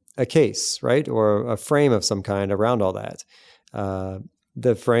then a case, right, or a frame of some kind around all that.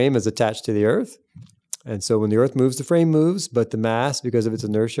 The frame is attached to the earth. And so when the earth moves, the frame moves, but the mass, because of its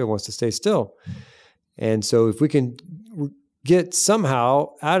inertia, wants to stay still. And so if we can get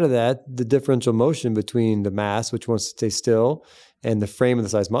somehow out of that the differential motion between the mass, which wants to stay still, and the frame of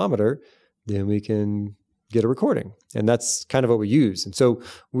the seismometer, then we can get a recording. And that's kind of what we use. And so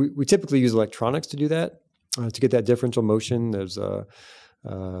we typically use electronics to do that, to get that differential motion. There's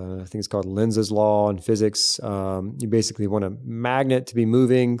I think it's called Lenz's law in physics. You basically want a magnet to be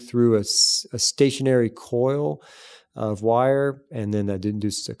moving through a stationary coil of wire, and then that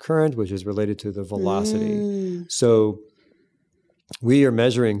induces a current, which is related to the velocity. So we are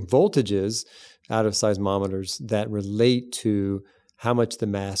measuring voltages out of seismometers that relate to how much the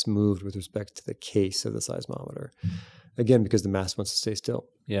mass moved with respect to the case of the seismometer. Again, because the mass wants to stay still.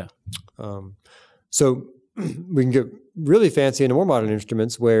 Yeah. So we can get really fancy into more modern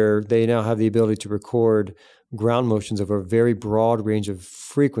instruments where they now have the ability to record ground motions over a very broad range of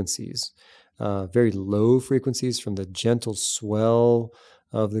frequencies, very low frequencies from the gentle swell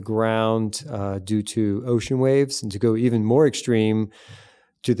of the ground due to ocean waves, and to go even more extreme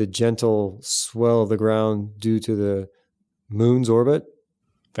to the gentle swell of the ground due to the moon's orbit.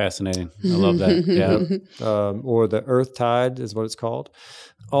 Fascinating. I love that. Yeah. Or the earth tide is what it's called,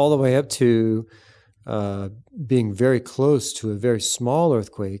 all the way up to being very close to a very small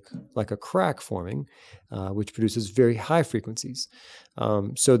earthquake, like a crack forming, which produces very high frequencies.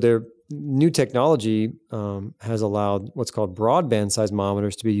 So their new technology has allowed what's called broadband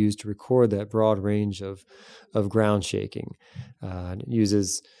seismometers to be used to record that broad range of ground shaking. It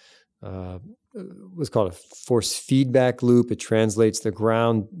uses what's called a force feedback loop. It translates the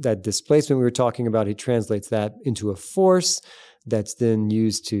ground, that displacement we were talking about, it translates that into a force that's then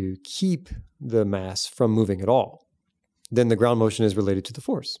used to keep the mass from moving at all. Then the ground motion is related to the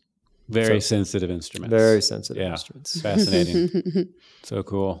force. Very sensitive instruments. Very sensitive instruments. Fascinating. So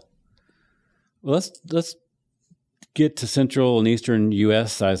cool. Well, let's get to central and eastern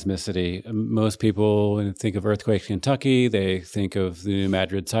U.S. seismicity. Most people, when they think of earthquakes in Kentucky, they think of the New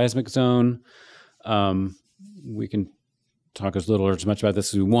Madrid seismic zone. We can talk as little or as much about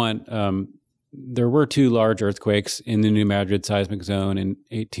this as we want. There were 2 large earthquakes in the New Madrid seismic zone in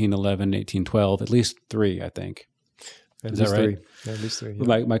 1811, 1812, at least 3, I think. Is that right? At least 3.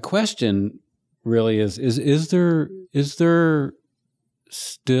 Yeah. My question really is there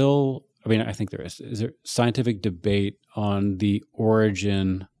still, I mean, I think there is there scientific debate on the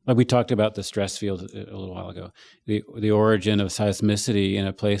origin, like we talked about the stress field a little while ago, the origin of seismicity in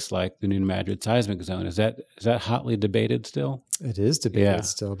a place like the New Madrid seismic zone? Is that hotly debated still? It is debated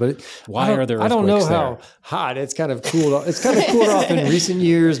still, but why are there earthquakes I don't know there? how hot. It's kind of cooled. It's kind of cooled off in recent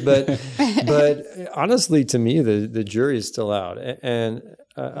years, but honestly, to me, the jury is still out, and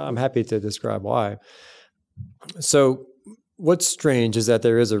I'm happy to describe why. So, what's strange is that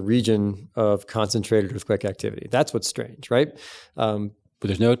there is a region of concentrated earthquake activity. That's what's strange, right? But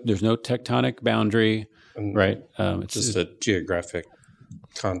there's no tectonic boundary, right? It's just a geographic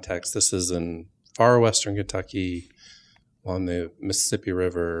context. This is in far western Kentucky, along the Mississippi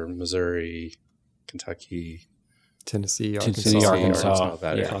River, Missouri, Kentucky, Tennessee, Arkansas,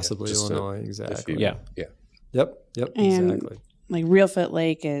 that area. Possibly Just Illinois. Exactly. Yeah. Yep. And exactly. like Reelfoot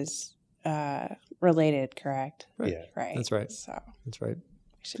Lake is related, correct? Right. Yeah. Right. That's right. So That's right.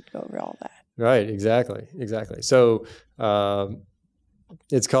 we should go over all that. Right. Exactly. So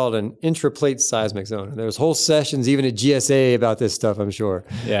it's called an intraplate seismic zone. And there's whole sessions even at GSA about this stuff, I'm sure.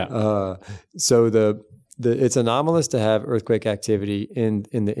 Yeah. So it's anomalous to have earthquake activity in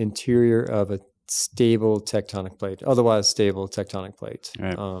the interior of a stable tectonic plate, otherwise stable tectonic plate.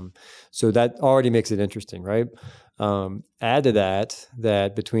 Right. So that already makes it interesting, right? Add to that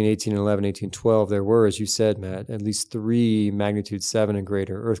between 1811 and 1812, there were, as you said, Matt, at least 3 magnitude 7 and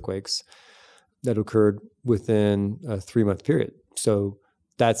greater earthquakes that occurred within a 3-month period. So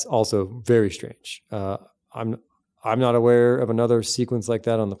that's also very strange. I'm not aware of another sequence like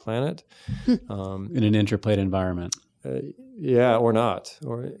that on the planet. In an intraplate environment. Or not,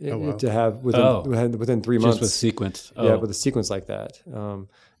 to have within 3 months. Just with sequence. Yeah, with a sequence like that.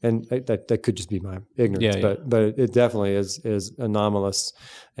 And that could just be my ignorance, but it definitely is anomalous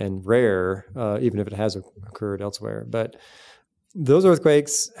and rare, even if it has occurred elsewhere. But those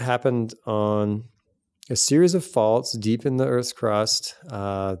earthquakes happened on a series of faults deep in the Earth's crust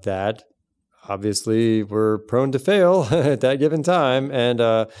that obviously were prone to fail at that given time.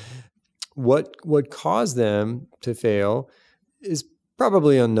 And what caused them to fail is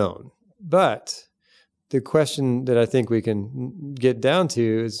probably unknown. But the question that I think we can get down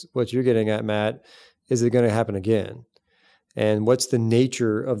to is what you're getting at, Matt. Is it going to happen again? And what's the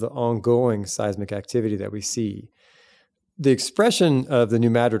nature of the ongoing seismic activity that we see? The expression of the New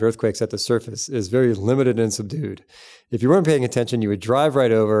Madrid earthquakes at the surface is very limited and subdued. If you weren't paying attention, you would drive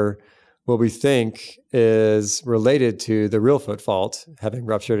right over what we think is related to the Reelfoot Fault, having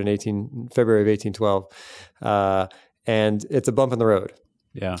ruptured in February of 1812. And it's a bump in the road.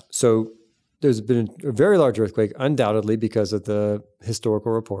 Yeah. So there's been a very large earthquake, undoubtedly because of the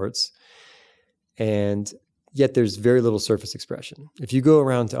historical reports. And yet there's very little surface expression. If you go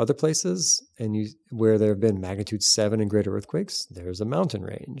around to other places where there have been magnitude 7 and greater earthquakes, there's a mountain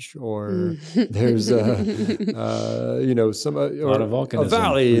range, or there's a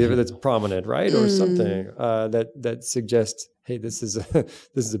valley that's prominent, right, or something that suggests, hey, this is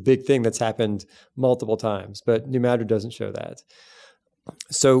a big thing that's happened multiple times. But New Madrid doesn't show that.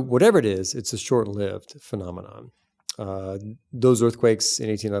 So whatever it is, it's a short-lived phenomenon. Those earthquakes in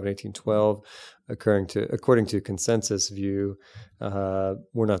 1811, 1812, according to consensus view,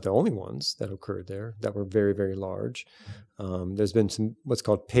 were not the only ones that occurred there that were very, very large. There's been some what's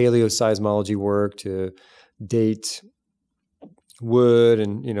called paleoseismology work to date wood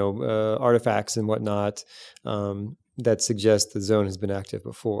and artifacts and whatnot that suggest the zone has been active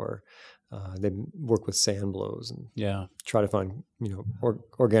before. They work with sand blows and try to find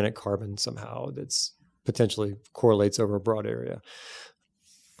organic carbon somehow that's potentially correlates over a broad area.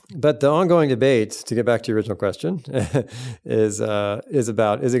 But the ongoing debate, to get back to your original question, is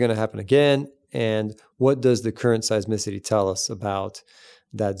about, is it going to happen again? And what does the current seismicity tell us about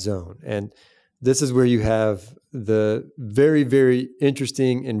that zone? And this is where you have the very, very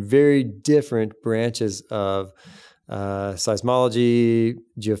interesting and very different branches of seismology,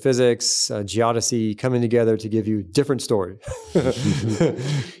 geophysics, geodesy coming together to give you a different story.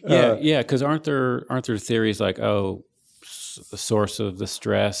 Because aren't there theories like, the source of the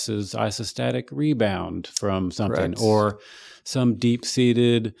stress is isostatic rebound from something, Correct. or some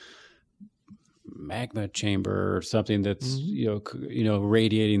deep-seated magma chamber or something that's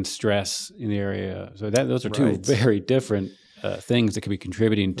radiating stress in the area. So those are two Right. very different things that could be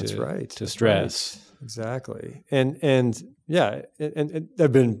contributing to stress. Right. Exactly. And there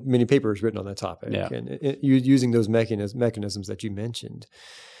have been many papers written on that topic. Yeah. And using those mechanisms that you mentioned.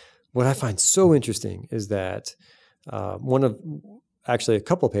 What I find so interesting is that actually a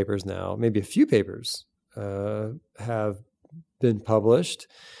couple papers now, maybe a few papers, have been published.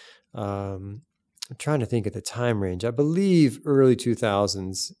 I'm trying to think of the time range. I believe early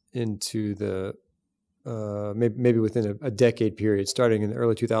 2000s into the maybe within a decade period, starting in the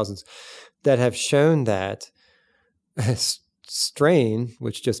early 2000s, that have shown that strain,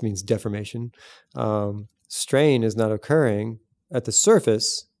 which just means deformation, strain is not occurring at the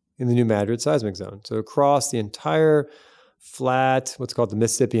surface in the New Madrid seismic zone. So across the entire flat, what's called the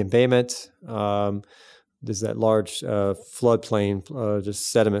Mississippi embayment, there's that large floodplain, just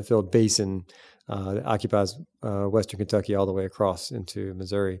sediment-filled basin that occupies western Kentucky all the way across into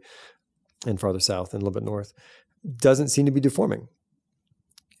Missouri and farther south and a little bit north, doesn't seem to be deforming.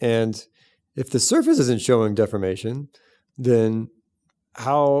 And if the surface isn't showing deformation, then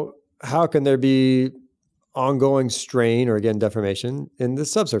how can there be ongoing strain or, again, deformation in the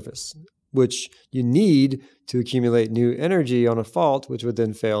subsurface, which you need to accumulate new energy on a fault, which would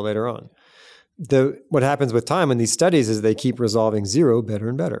then fail later on? What happens with time in these studies is they keep resolving zero better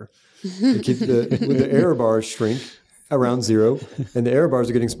and better. They keep the error bars shrink around zero, and the error bars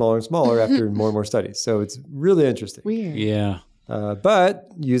are getting smaller and smaller after more and more studies. So it's really interesting. Weird. Yeah. But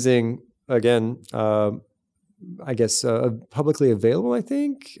using, again, publicly available, I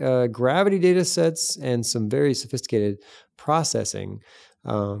think, gravity data sets and some very sophisticated processing.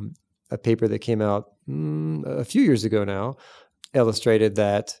 A paper that came out a few years ago now illustrated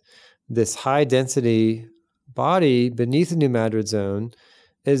that this high density body beneath the New Madrid zone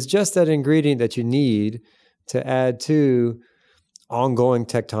is just that ingredient that you need to add to ongoing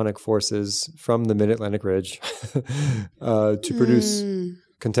tectonic forces from the Mid-Atlantic Ridge to produce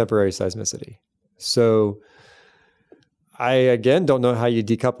contemporary seismicity. So I, again, don't know how you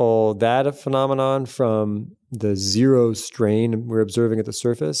decouple that phenomenon from the zero strain we're observing at the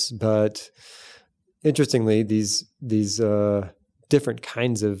surface. But interestingly, these different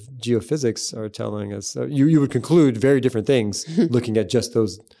kinds of geophysics are telling us, you would conclude very different things looking at just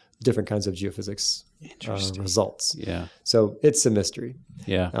those different kinds of geophysics results. Yeah. So it's a mystery.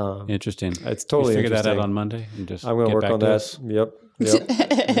 Yeah. Interesting. It's totally figure interesting. that out on Monday and just I'm going to work on that. us. Yep.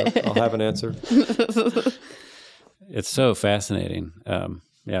 I'll have an answer. It's so fascinating.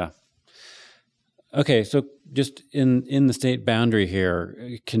 Yeah. Okay, so just in the state boundary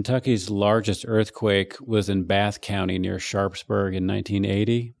here, Kentucky's largest earthquake was in Bath County near Sharpsburg in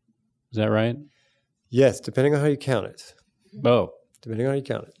 1980. Is that right? Yes, depending on how you count it. Oh, Depending on how you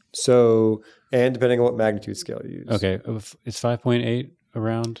count it. So, and depending on what magnitude scale you use. okay. Is 5.8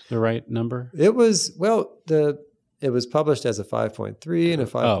 around the right number? It was published as a 5.3 and a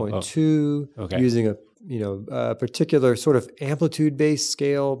 5.2 Okay. using a particular sort of amplitude-based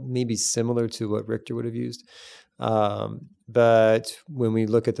scale, maybe similar to what Richter would have used. But when we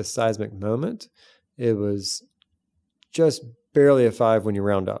look at the seismic moment, it was just barely a 5 when you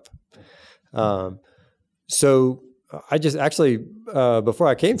round up. So I just actually, before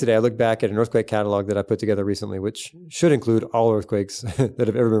I came today, I looked back at an earthquake catalog that I put together recently, which should include all earthquakes that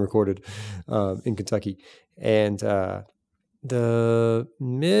have ever been recorded in Kentucky. And the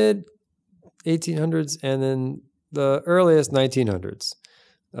mid 1800s and then the earliest 1900s,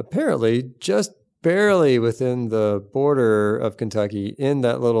 apparently just barely within the border of Kentucky in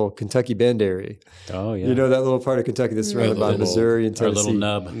that little Kentucky Bend area. Oh, yeah. You know, that little part of Kentucky that's surrounded by Missouri and Our Tennessee. little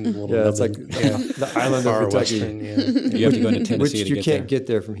nub. Yeah, it's like the island of Far Kentucky, western, yeah. You have to go into Tennessee which to you get can't there. get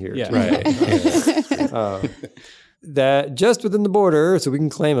there from here. Yeah. Right. That just within the border, so we can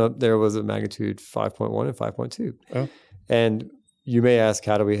claim there was a magnitude 5.1 and 5.2. Oh. And you may ask,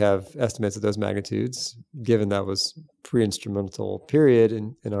 how do we have estimates of those magnitudes, given that was pre-instrumental period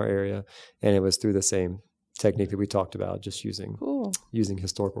in our area, and it was through the same technique that we talked about, just using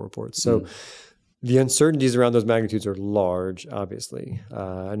historical reports. So The uncertainties around those magnitudes are large, obviously.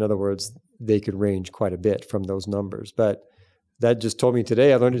 In other words, they could range quite a bit from those numbers. But that just told me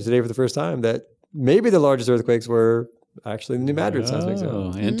today, I learned it today for the first time, that maybe the largest earthquakes were actually the New Madrid seismic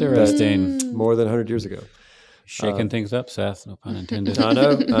zone. Oh, interesting. More than 100 years ago. Shaking things up, Seth. No pun intended. I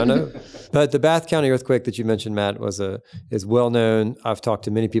know. But the Bath County earthquake that you mentioned, Matt, is well known. I've talked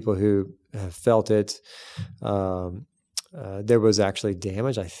to many people who have felt it. There was actually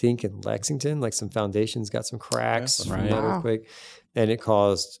damage, I think, in Lexington. Like some foundations got some cracks from that earthquake, and it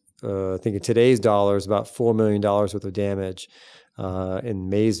caused, I think, in today's dollars, about $4 million worth of damage in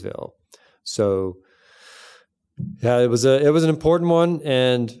Maysville. So. Yeah, it was an important one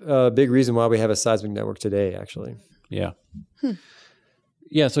and a big reason why we have a seismic network today, actually. Yeah.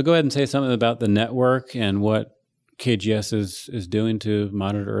 Yeah, so go ahead and say something about the network and what KGS is doing to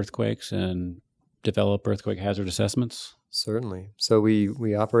monitor earthquakes and develop earthquake hazard assessments. Certainly. So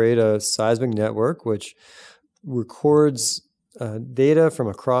we operate a seismic network which records data from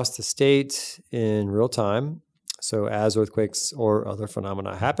across the state in real time. So as earthquakes or other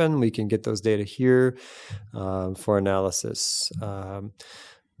phenomena happen, we can get those data here for analysis.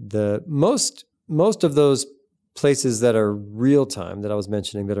 The most of those places that are real time that I was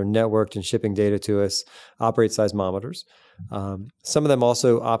mentioning that are networked and shipping data to us operate seismometers. Some of them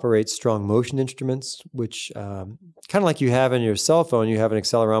also operate strong motion instruments, which kind of like you have in your cell phone, you have an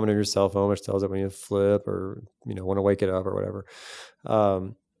accelerometer in your cell phone, which tells it when you flip or want to wake it up or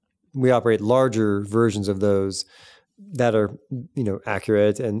whatever. We operate larger versions of those that are,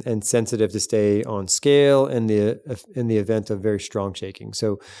 accurate and sensitive to stay on scale in the event of very strong shaking.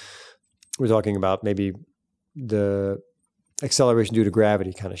 So we're talking about maybe the acceleration due to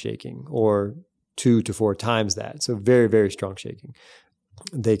gravity kind of shaking, or 2 to 4 times that. So very, very strong shaking.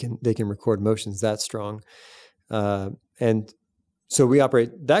 They can record motions that strong, and so we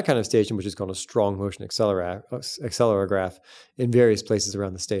operate that kind of station, which is called a strong motion accelerograph, in various places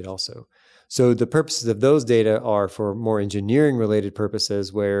around the state also. So the purposes of those data are for more engineering-related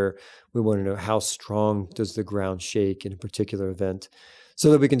purposes, where we want to know how strong does the ground shake in a particular event,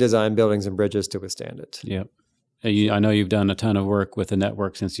 so that we can design buildings and bridges to withstand it. Yep. I know you've done a ton of work with the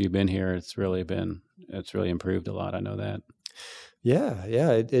network since you've been here. It's really improved a lot. I know that. Yeah.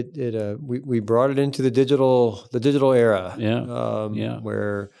 We brought it into the digital era.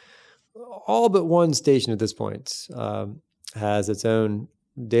 Where all but one station at this point has its own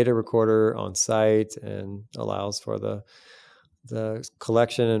data recorder on site and allows for the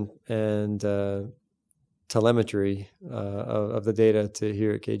collection and telemetry of the data to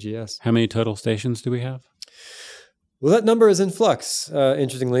here at KGS. How many total stations do we have? Well, that number is in flux.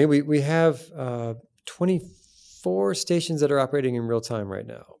 Interestingly, we have 24 stations that are operating in real time right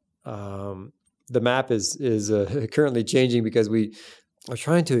now. The map is currently changing because we are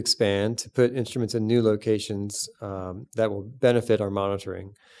trying to expand to put instruments in new locations that will benefit our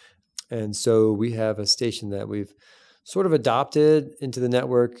monitoring. And so we have a station that we've sort of adopted into the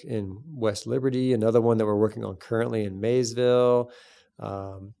network in West Liberty, another one that we're working on currently in Maysville,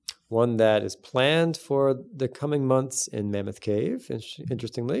 one that is planned for the coming months in Mammoth Cave,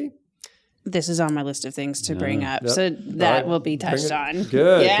 interestingly. This is on my list of things to bring up, so that will be touched on.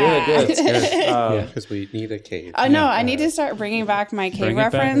 Good. Because we need a cave. Oh no, I need to start bringing back my cave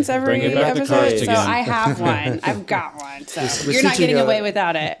reference every episode. So I have one. I've got one. So you're not getting away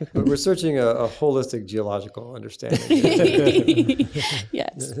without it. We're searching a holistic geological understanding.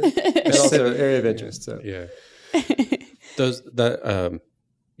 Yes. And also area of interest. So. Yeah.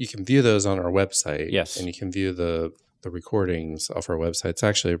 You can view those on our website. Yes. And you can view the recordings off our website. It's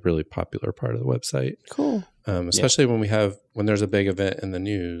actually a really popular part of the website. Cool. Especially when there's a big event in the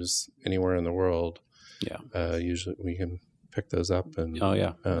news anywhere in the world. Yeah. Usually we can pick those up and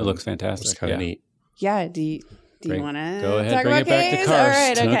it looks fantastic. It's kind of neat. Yeah. Do you want to go ahead? Talk bring about it back caves? to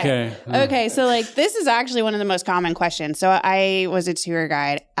Karst. All right. Okay. So this is actually one of the most common questions. So I was a tour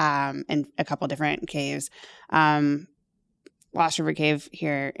guide in a couple different caves. Lost River Cave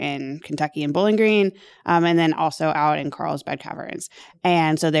here in Kentucky in Bowling Green, and then also out in Carlsbad Caverns.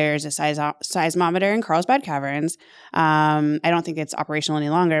 And so there's a seismometer in Carlsbad Caverns. I don't think it's operational any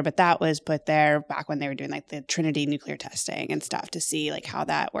longer, but that was put there back when they were doing the Trinity nuclear testing and stuff to see how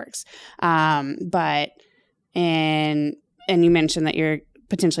that works. And you mentioned that you're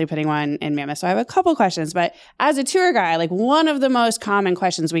potentially putting one in Mammoth. So I have a couple questions, but as a tour guide, one of the most common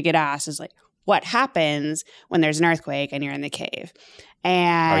questions we get asked is what happens when there's an earthquake and you're in the cave?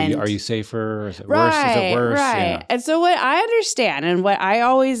 And are you safer? Is it worse? Is it worse? Right. Yeah. And so what I understand and what I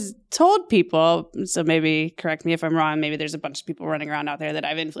always told people, so maybe correct me if I'm wrong, maybe there's a bunch of people running around out there that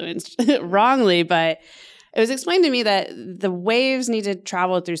I've influenced wrongly, but it was explained to me that the waves need to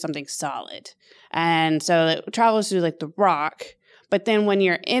travel through something solid. And so it travels through like the rock. But then when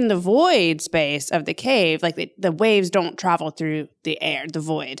you're in the void space of the cave, like the waves don't travel through the air, the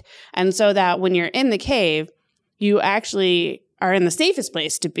void. And so that when you're in the cave, you actually are in the safest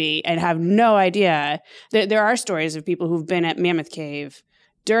place to be and have no idea. There are stories of people who've been at Mammoth Cave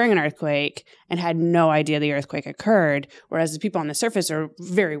during an earthquake and had no idea the earthquake occurred, whereas the people on the surface are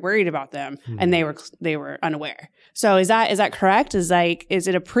very worried about them and they were unaware. So is that correct? Is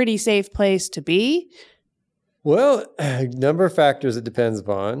it a pretty safe place to be? Well, a number of factors it depends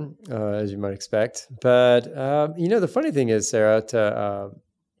upon, as you might expect. But the funny thing is, Sarah,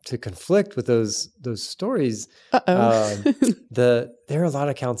 to conflict with those stories, there are a lot of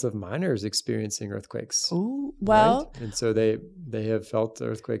accounts of miners experiencing earthquakes. Ooh, well, right? And so they have felt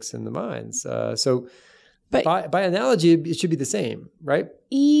earthquakes in the mines. But by analogy, it should be the same, right?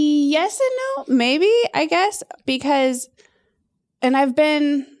 Yes and no, maybe, I guess, because, and I've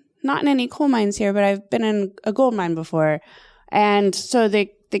been not in any coal mines here, but I've been in a gold mine before, and so the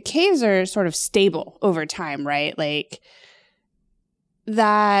caves are sort of stable over time, right? Like,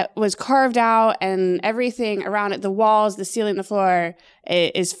 that was carved out and everything around it, the walls, the ceiling, the floor,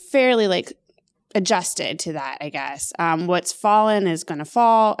 is fairly like adjusted to that, I guess. What's fallen is going to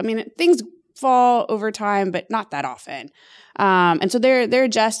fall. I mean, things fall over time, but not that often. And so they're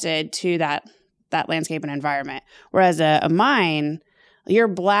adjusted to that landscape and environment. Whereas a mine, you're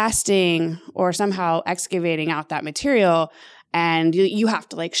blasting or somehow excavating out that material and you have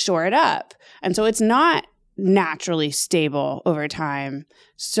to like shore it up. And so it's not naturally stable over time.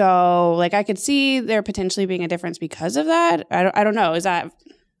 So like I could see there potentially being a difference because of that. I don't know. Is that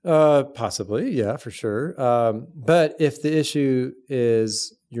possibly? Yeah, for sure. But if the issue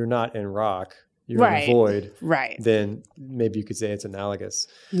is you're not in rock, you're in a void, right? Then maybe you could say it's analogous.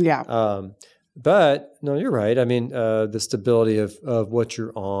 Yeah. But no, you're right. I mean, the stability of what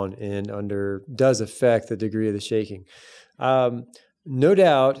you're on and under does affect the degree of the shaking. No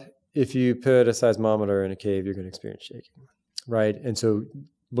doubt, if you put a seismometer in a cave, you're going to experience shaking, right? And so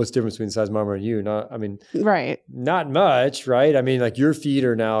what's the difference between the seismometer and you? Right. Not much, right? I mean, like your feet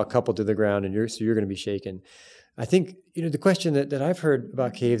are now coupled to the ground and you're going to be shaken. I think, the question that I've heard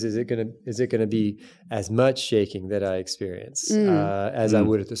about caves, is it going to be as much shaking that I experience as I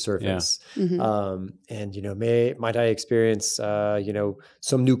would at the surface? Yeah. Mm-hmm. And, might I experience,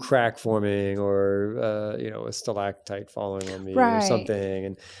 some new crack forming or, a stalactite falling on me or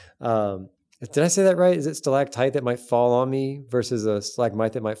something. And did I say that right? Is it stalactite that might fall on me versus a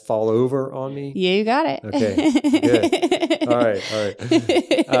stalagmite that might fall over on me? Yeah, you got it. Okay, good. All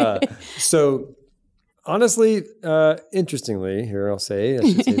right. So honestly, interestingly, here I should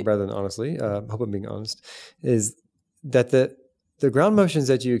say rather than honestly, hope I'm being honest, is that the ground motions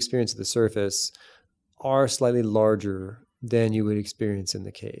that you experience at the surface are slightly larger than you would experience in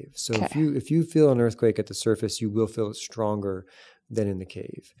the cave. So if you feel an earthquake at the surface, you will feel it stronger than in the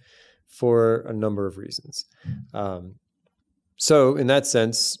cave for a number of reasons. So in that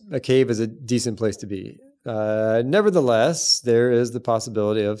sense, a cave is a decent place to be. Nevertheless, there is the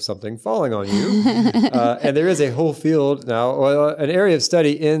possibility of something falling on you. And there is a whole field now, or an area of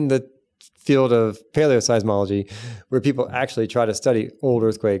study in the field of paleoseismology where people actually try to study old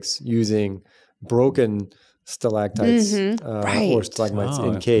earthquakes using broken stalactites or stalagmites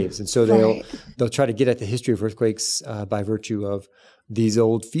in caves. And so they'll try to get at the history of earthquakes by virtue of these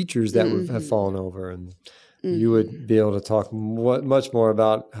old features that have fallen over. And you would be able to talk much more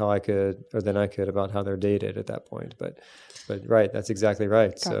about than I could about how they're dated at that point. But right, that's exactly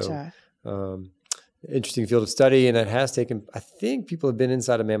right. Gotcha. So interesting field of study, and it has taken, I think people have been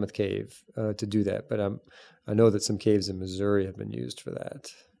inside a Mammoth Cave to do that. But I know that some caves in Missouri have been used for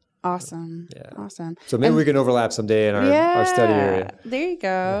that. Awesome. Yeah. Awesome. So maybe we can overlap someday in our study area. There you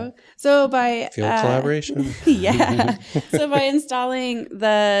go. Yeah. So by field collaboration. Yeah. So by installing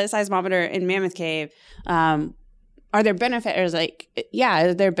the seismometer in Mammoth Cave, are there benefits?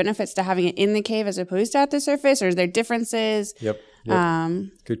 Are there benefits to having it in the cave as opposed to at the surface, or is there differences? Yep.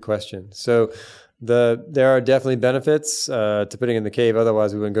 Good question. So there are definitely benefits to putting it in the cave.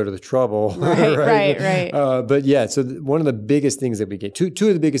 Otherwise, we wouldn't go to the trouble. Right. But yeah, so one of the biggest things that we gain, two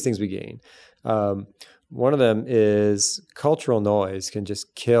of the biggest things we gain, one of them is cultural noise can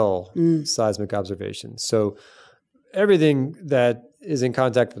just kill seismic observations. So everything that is in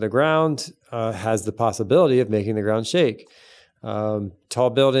contact with the ground has the possibility of making the ground shake. Tall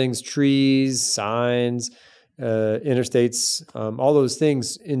buildings, trees, signs, interstates, all those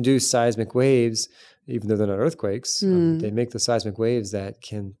things induce seismic waves, even though they're not earthquakes. They make the seismic waves that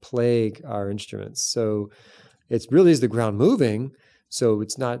can plague our instruments. So it really is the ground moving So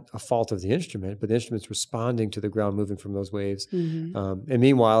it's not a fault of the instrument, but the instrument's responding to the ground moving from those waves. And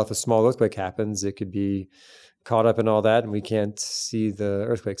meanwhile, if a small earthquake happens, it could be caught up in all that and we can't see the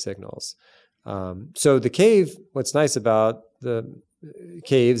earthquake signals. So the cave, what's nice about the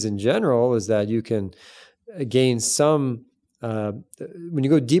caves in general is that you can gain some, when you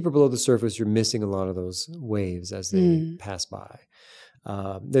go deeper below the surface, you're missing a lot of those waves as they pass by.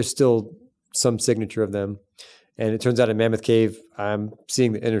 There's still some signature of them. And it turns out in Mammoth Cave, I'm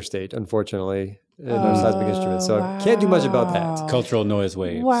seeing the interstate, unfortunately, in our seismic instrument. So I can't do much about that. Cultural noise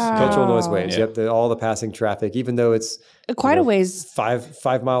waves. Wow. Cultural noise waves. Yep. All the passing traffic, even though it's Quite a ways.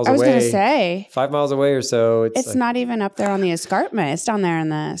 5 miles away. I was going to say. 5 miles away or so. It's like, not even up there on the escarpment. It's down there in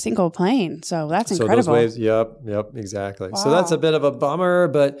the single plane. So that's incredible. So those waves, yep, exactly. Wow. So that's a bit of a bummer,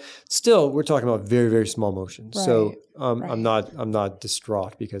 but still, we're talking about very, very small motion. Right. So I'm not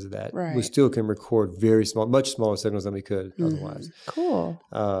distraught because of that. Right. We still can record very small, much smaller signals than we could otherwise. Cool.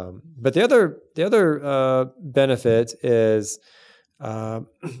 But the other benefit is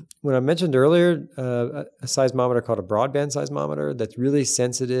when I mentioned earlier a seismometer called a broadband seismometer that's really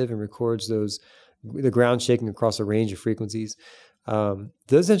sensitive and records the ground shaking across a range of frequencies.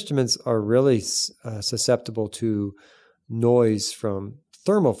 Those instruments are really susceptible to noise from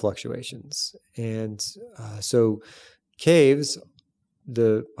thermal fluctuations, and so caves.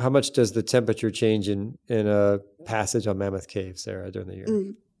 How much does the temperature change in a passage on Mammoth Cave, Sarah, during the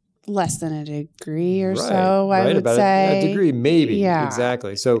year? Less than a degree or so, I would about say. A degree, maybe. Yeah.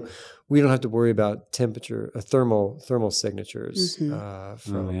 Exactly. So we don't have to worry about temperature, thermal signatures from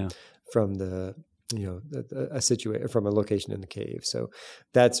the from a location in the cave. So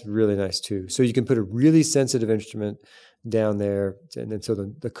that's really nice too. So you can put a really sensitive instrument down there, and then so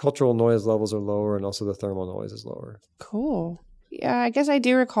the cultural noise levels are lower, and also the thermal noise is lower. Cool. Yeah, I guess I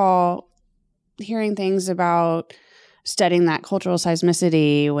do recall hearing things about studying that cultural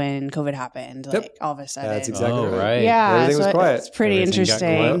seismicity when COVID happened, like all of a sudden. That's exactly right. Yeah, everything was quiet. It's pretty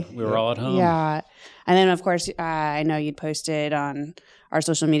interesting. We were all at home. Yeah, and then of course I know you'd posted on our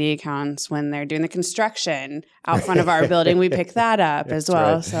social media accounts when they're doing the construction out front of our building. We pick that up as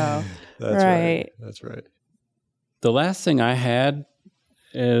well. Right. So that's right. That's right. The last thing I had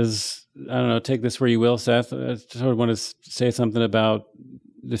is, I don't know, take this where you will, Seth. I sort of want to say something about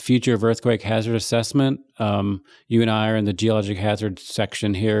the future of earthquake hazard assessment. You and I are in the geologic hazard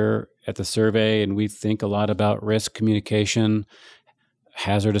section here at the survey, and we think a lot about risk communication,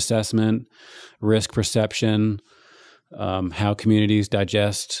 hazard assessment, risk perception, how communities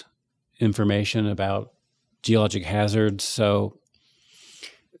digest information about geologic hazards. So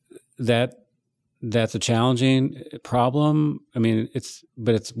that's a challenging problem. I mean, it's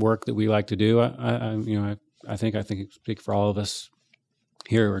work that we like to do. I think I speak for all of us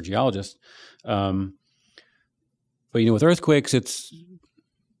here who are geologists. But with earthquakes, it's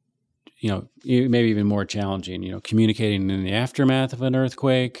maybe even more challenging. Communicating in the aftermath of an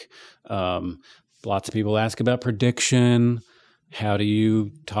earthquake. Lots of people ask about prediction. How do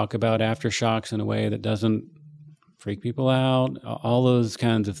you talk about aftershocks in a way that doesn't freak people out? All those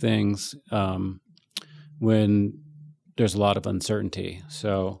kinds of things. When there's a lot of uncertainty.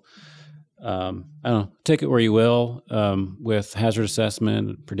 So, I don't know, take it where you will with hazard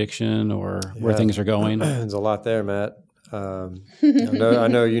assessment, prediction, or where things are going. There's a lot there, Matt. I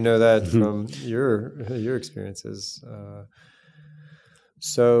know you know that from your experiences.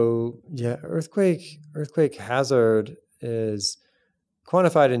 Earthquake hazard is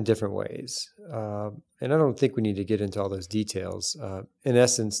quantified in different ways. And I don't think we need to get into all those details. In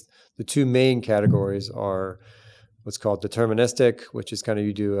essence, the two main categories are what's called deterministic, which is kind of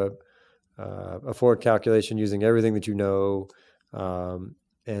you do a forward calculation using everything that you know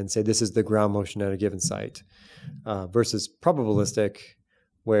and say this is the ground motion at a given site, versus probabilistic,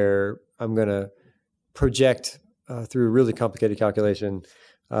 where I'm going to project through a really complicated calculation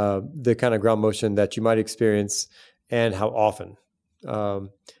the kind of ground motion that you might experience and how often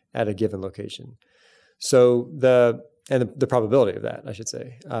at a given location. So the probability of that, I should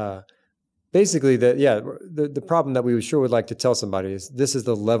say. Basically, the problem that we would like to tell somebody is this is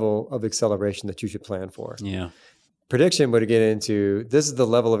the level of acceleration that you should plan for. Yeah. Prediction would get into this is the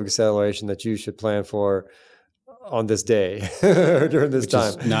level of acceleration that you should plan for on this day during this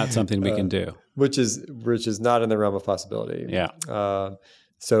time. Which is not something we can do. Which is not in the realm of possibility. Yeah.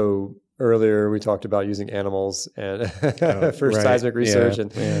 So earlier we talked about using animals and for seismic research,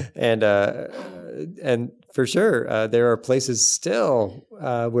 and for sure there are places still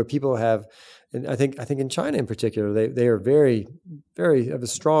where people have, and I think in China in particular, they are very, very have a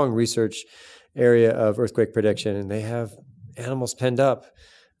strong research area of earthquake prediction, and they have animals penned up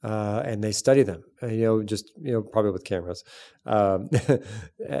and they study them, probably with cameras, to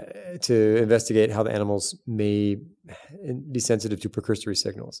investigate how the animals may be sensitive to precursory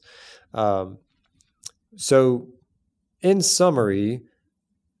signals. So in summary,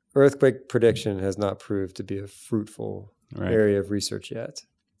 earthquake prediction has not proved to be a fruitful area of research yet.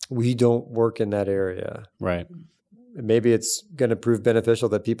 We don't work in that area. Right. Maybe it's going to prove beneficial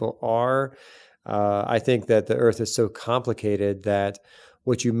that people are. I think that the earth is so complicated that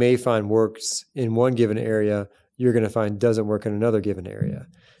what you may find works in one given area, you're going to find doesn't work in another given area,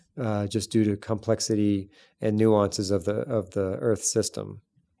 just due to complexity and nuances of the earth system.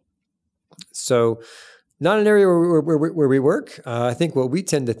 So not an area where we work. I think what we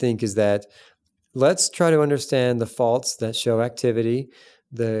tend to think is that let's try to understand the faults that show activity,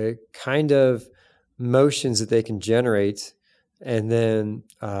 the kind of motions that they can generate, and then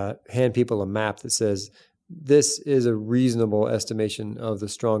hand people a map that says, this is a reasonable estimation of the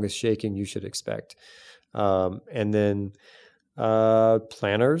strongest shaking you should expect. And then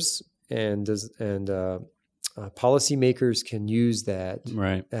planners and policymakers can use that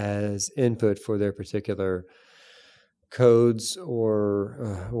as input for their particular codes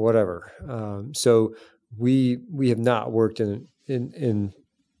or whatever. So we have not worked in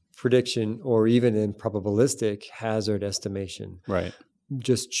prediction or even in probabilistic hazard estimation. Right.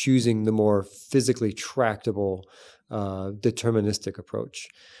 Just choosing the more physically tractable, deterministic approach.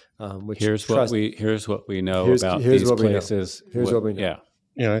 Which here's what we know about these places. Here's what we know.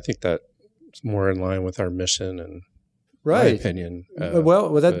 Yeah, I think that's more in line with our mission and my opinion.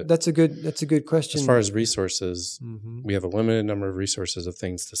 That's a good question. As far as resources, we have a limited number of resources of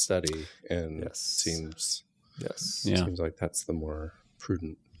things to study, and it seems like that's the more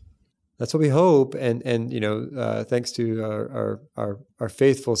prudent. That's what we hope, and thanks to our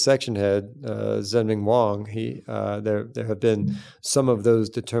faithful section head, Zhenming Wang, there have been some of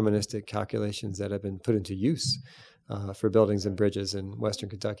those deterministic calculations that have been put into use for buildings and bridges in Western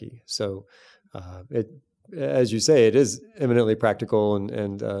Kentucky. So, as you say, it is eminently practical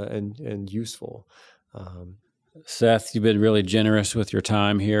and useful. Seth, you've been really generous with your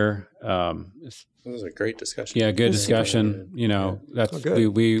time here. It was a great discussion. Yeah, good discussion. That's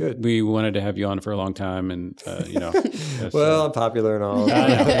we wanted to have you on for a long time, and well, I'm popular and all.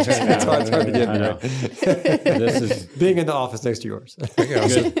 It's hard to get there. This is being in the office next to yours. I can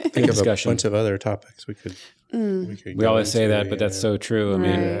also think of a bunch of other topics we could. We always say that, but that's so true. I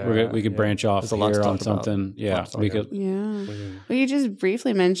mean, we could branch off here on something. Yeah, we could. Yeah, well, you just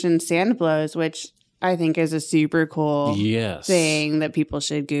briefly mentioned sand blows, which I think is a super cool thing that people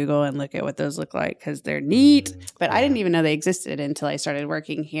should Google and look at what those look like because they're neat. But I didn't even know they existed until I started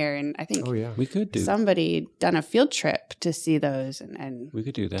working here. And I think we could do somebody done a field trip to see those and we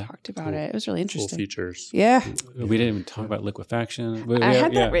could do that. Talked about it. It was really interesting. Cool features. Yeah. We didn't even talk about liquefaction. I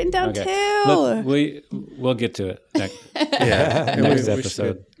had that written down too. We'll get to it. Next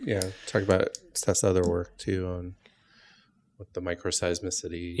episode. Talk about Seth's other work too on with the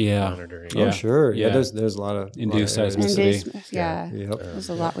microseismicity monitoring. Oh, sure. Yeah, there's a lot of induced seismicity. There's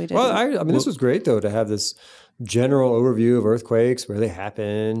a lot we did. Well, I mean, this was great though to have this general overview of earthquakes, where they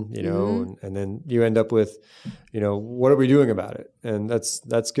happen, and then you end up with, what are we doing about it? And that's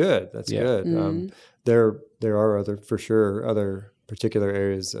good. That's good. There are other particular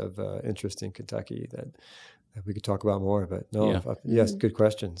areas of interest in Kentucky that we could talk about more, but yes, good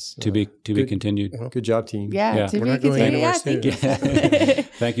questions. To be continued. Good job, team. Yeah, to be continued. Thank you.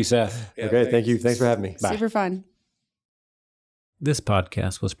 Thank you, Seth. Okay, thank you. Thanks for having me. Bye. Super fun. This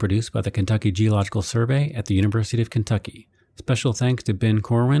podcast was produced by the Kentucky Geological Survey at the University of Kentucky. Special thanks to Ben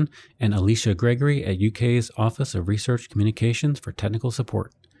Corwin and Alicia Gregory at UK's Office of Research Communications for technical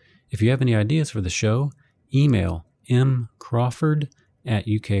support. If you have any ideas for the show, email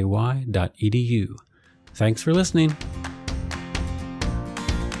mcrawford@uky.edu. Thanks for listening.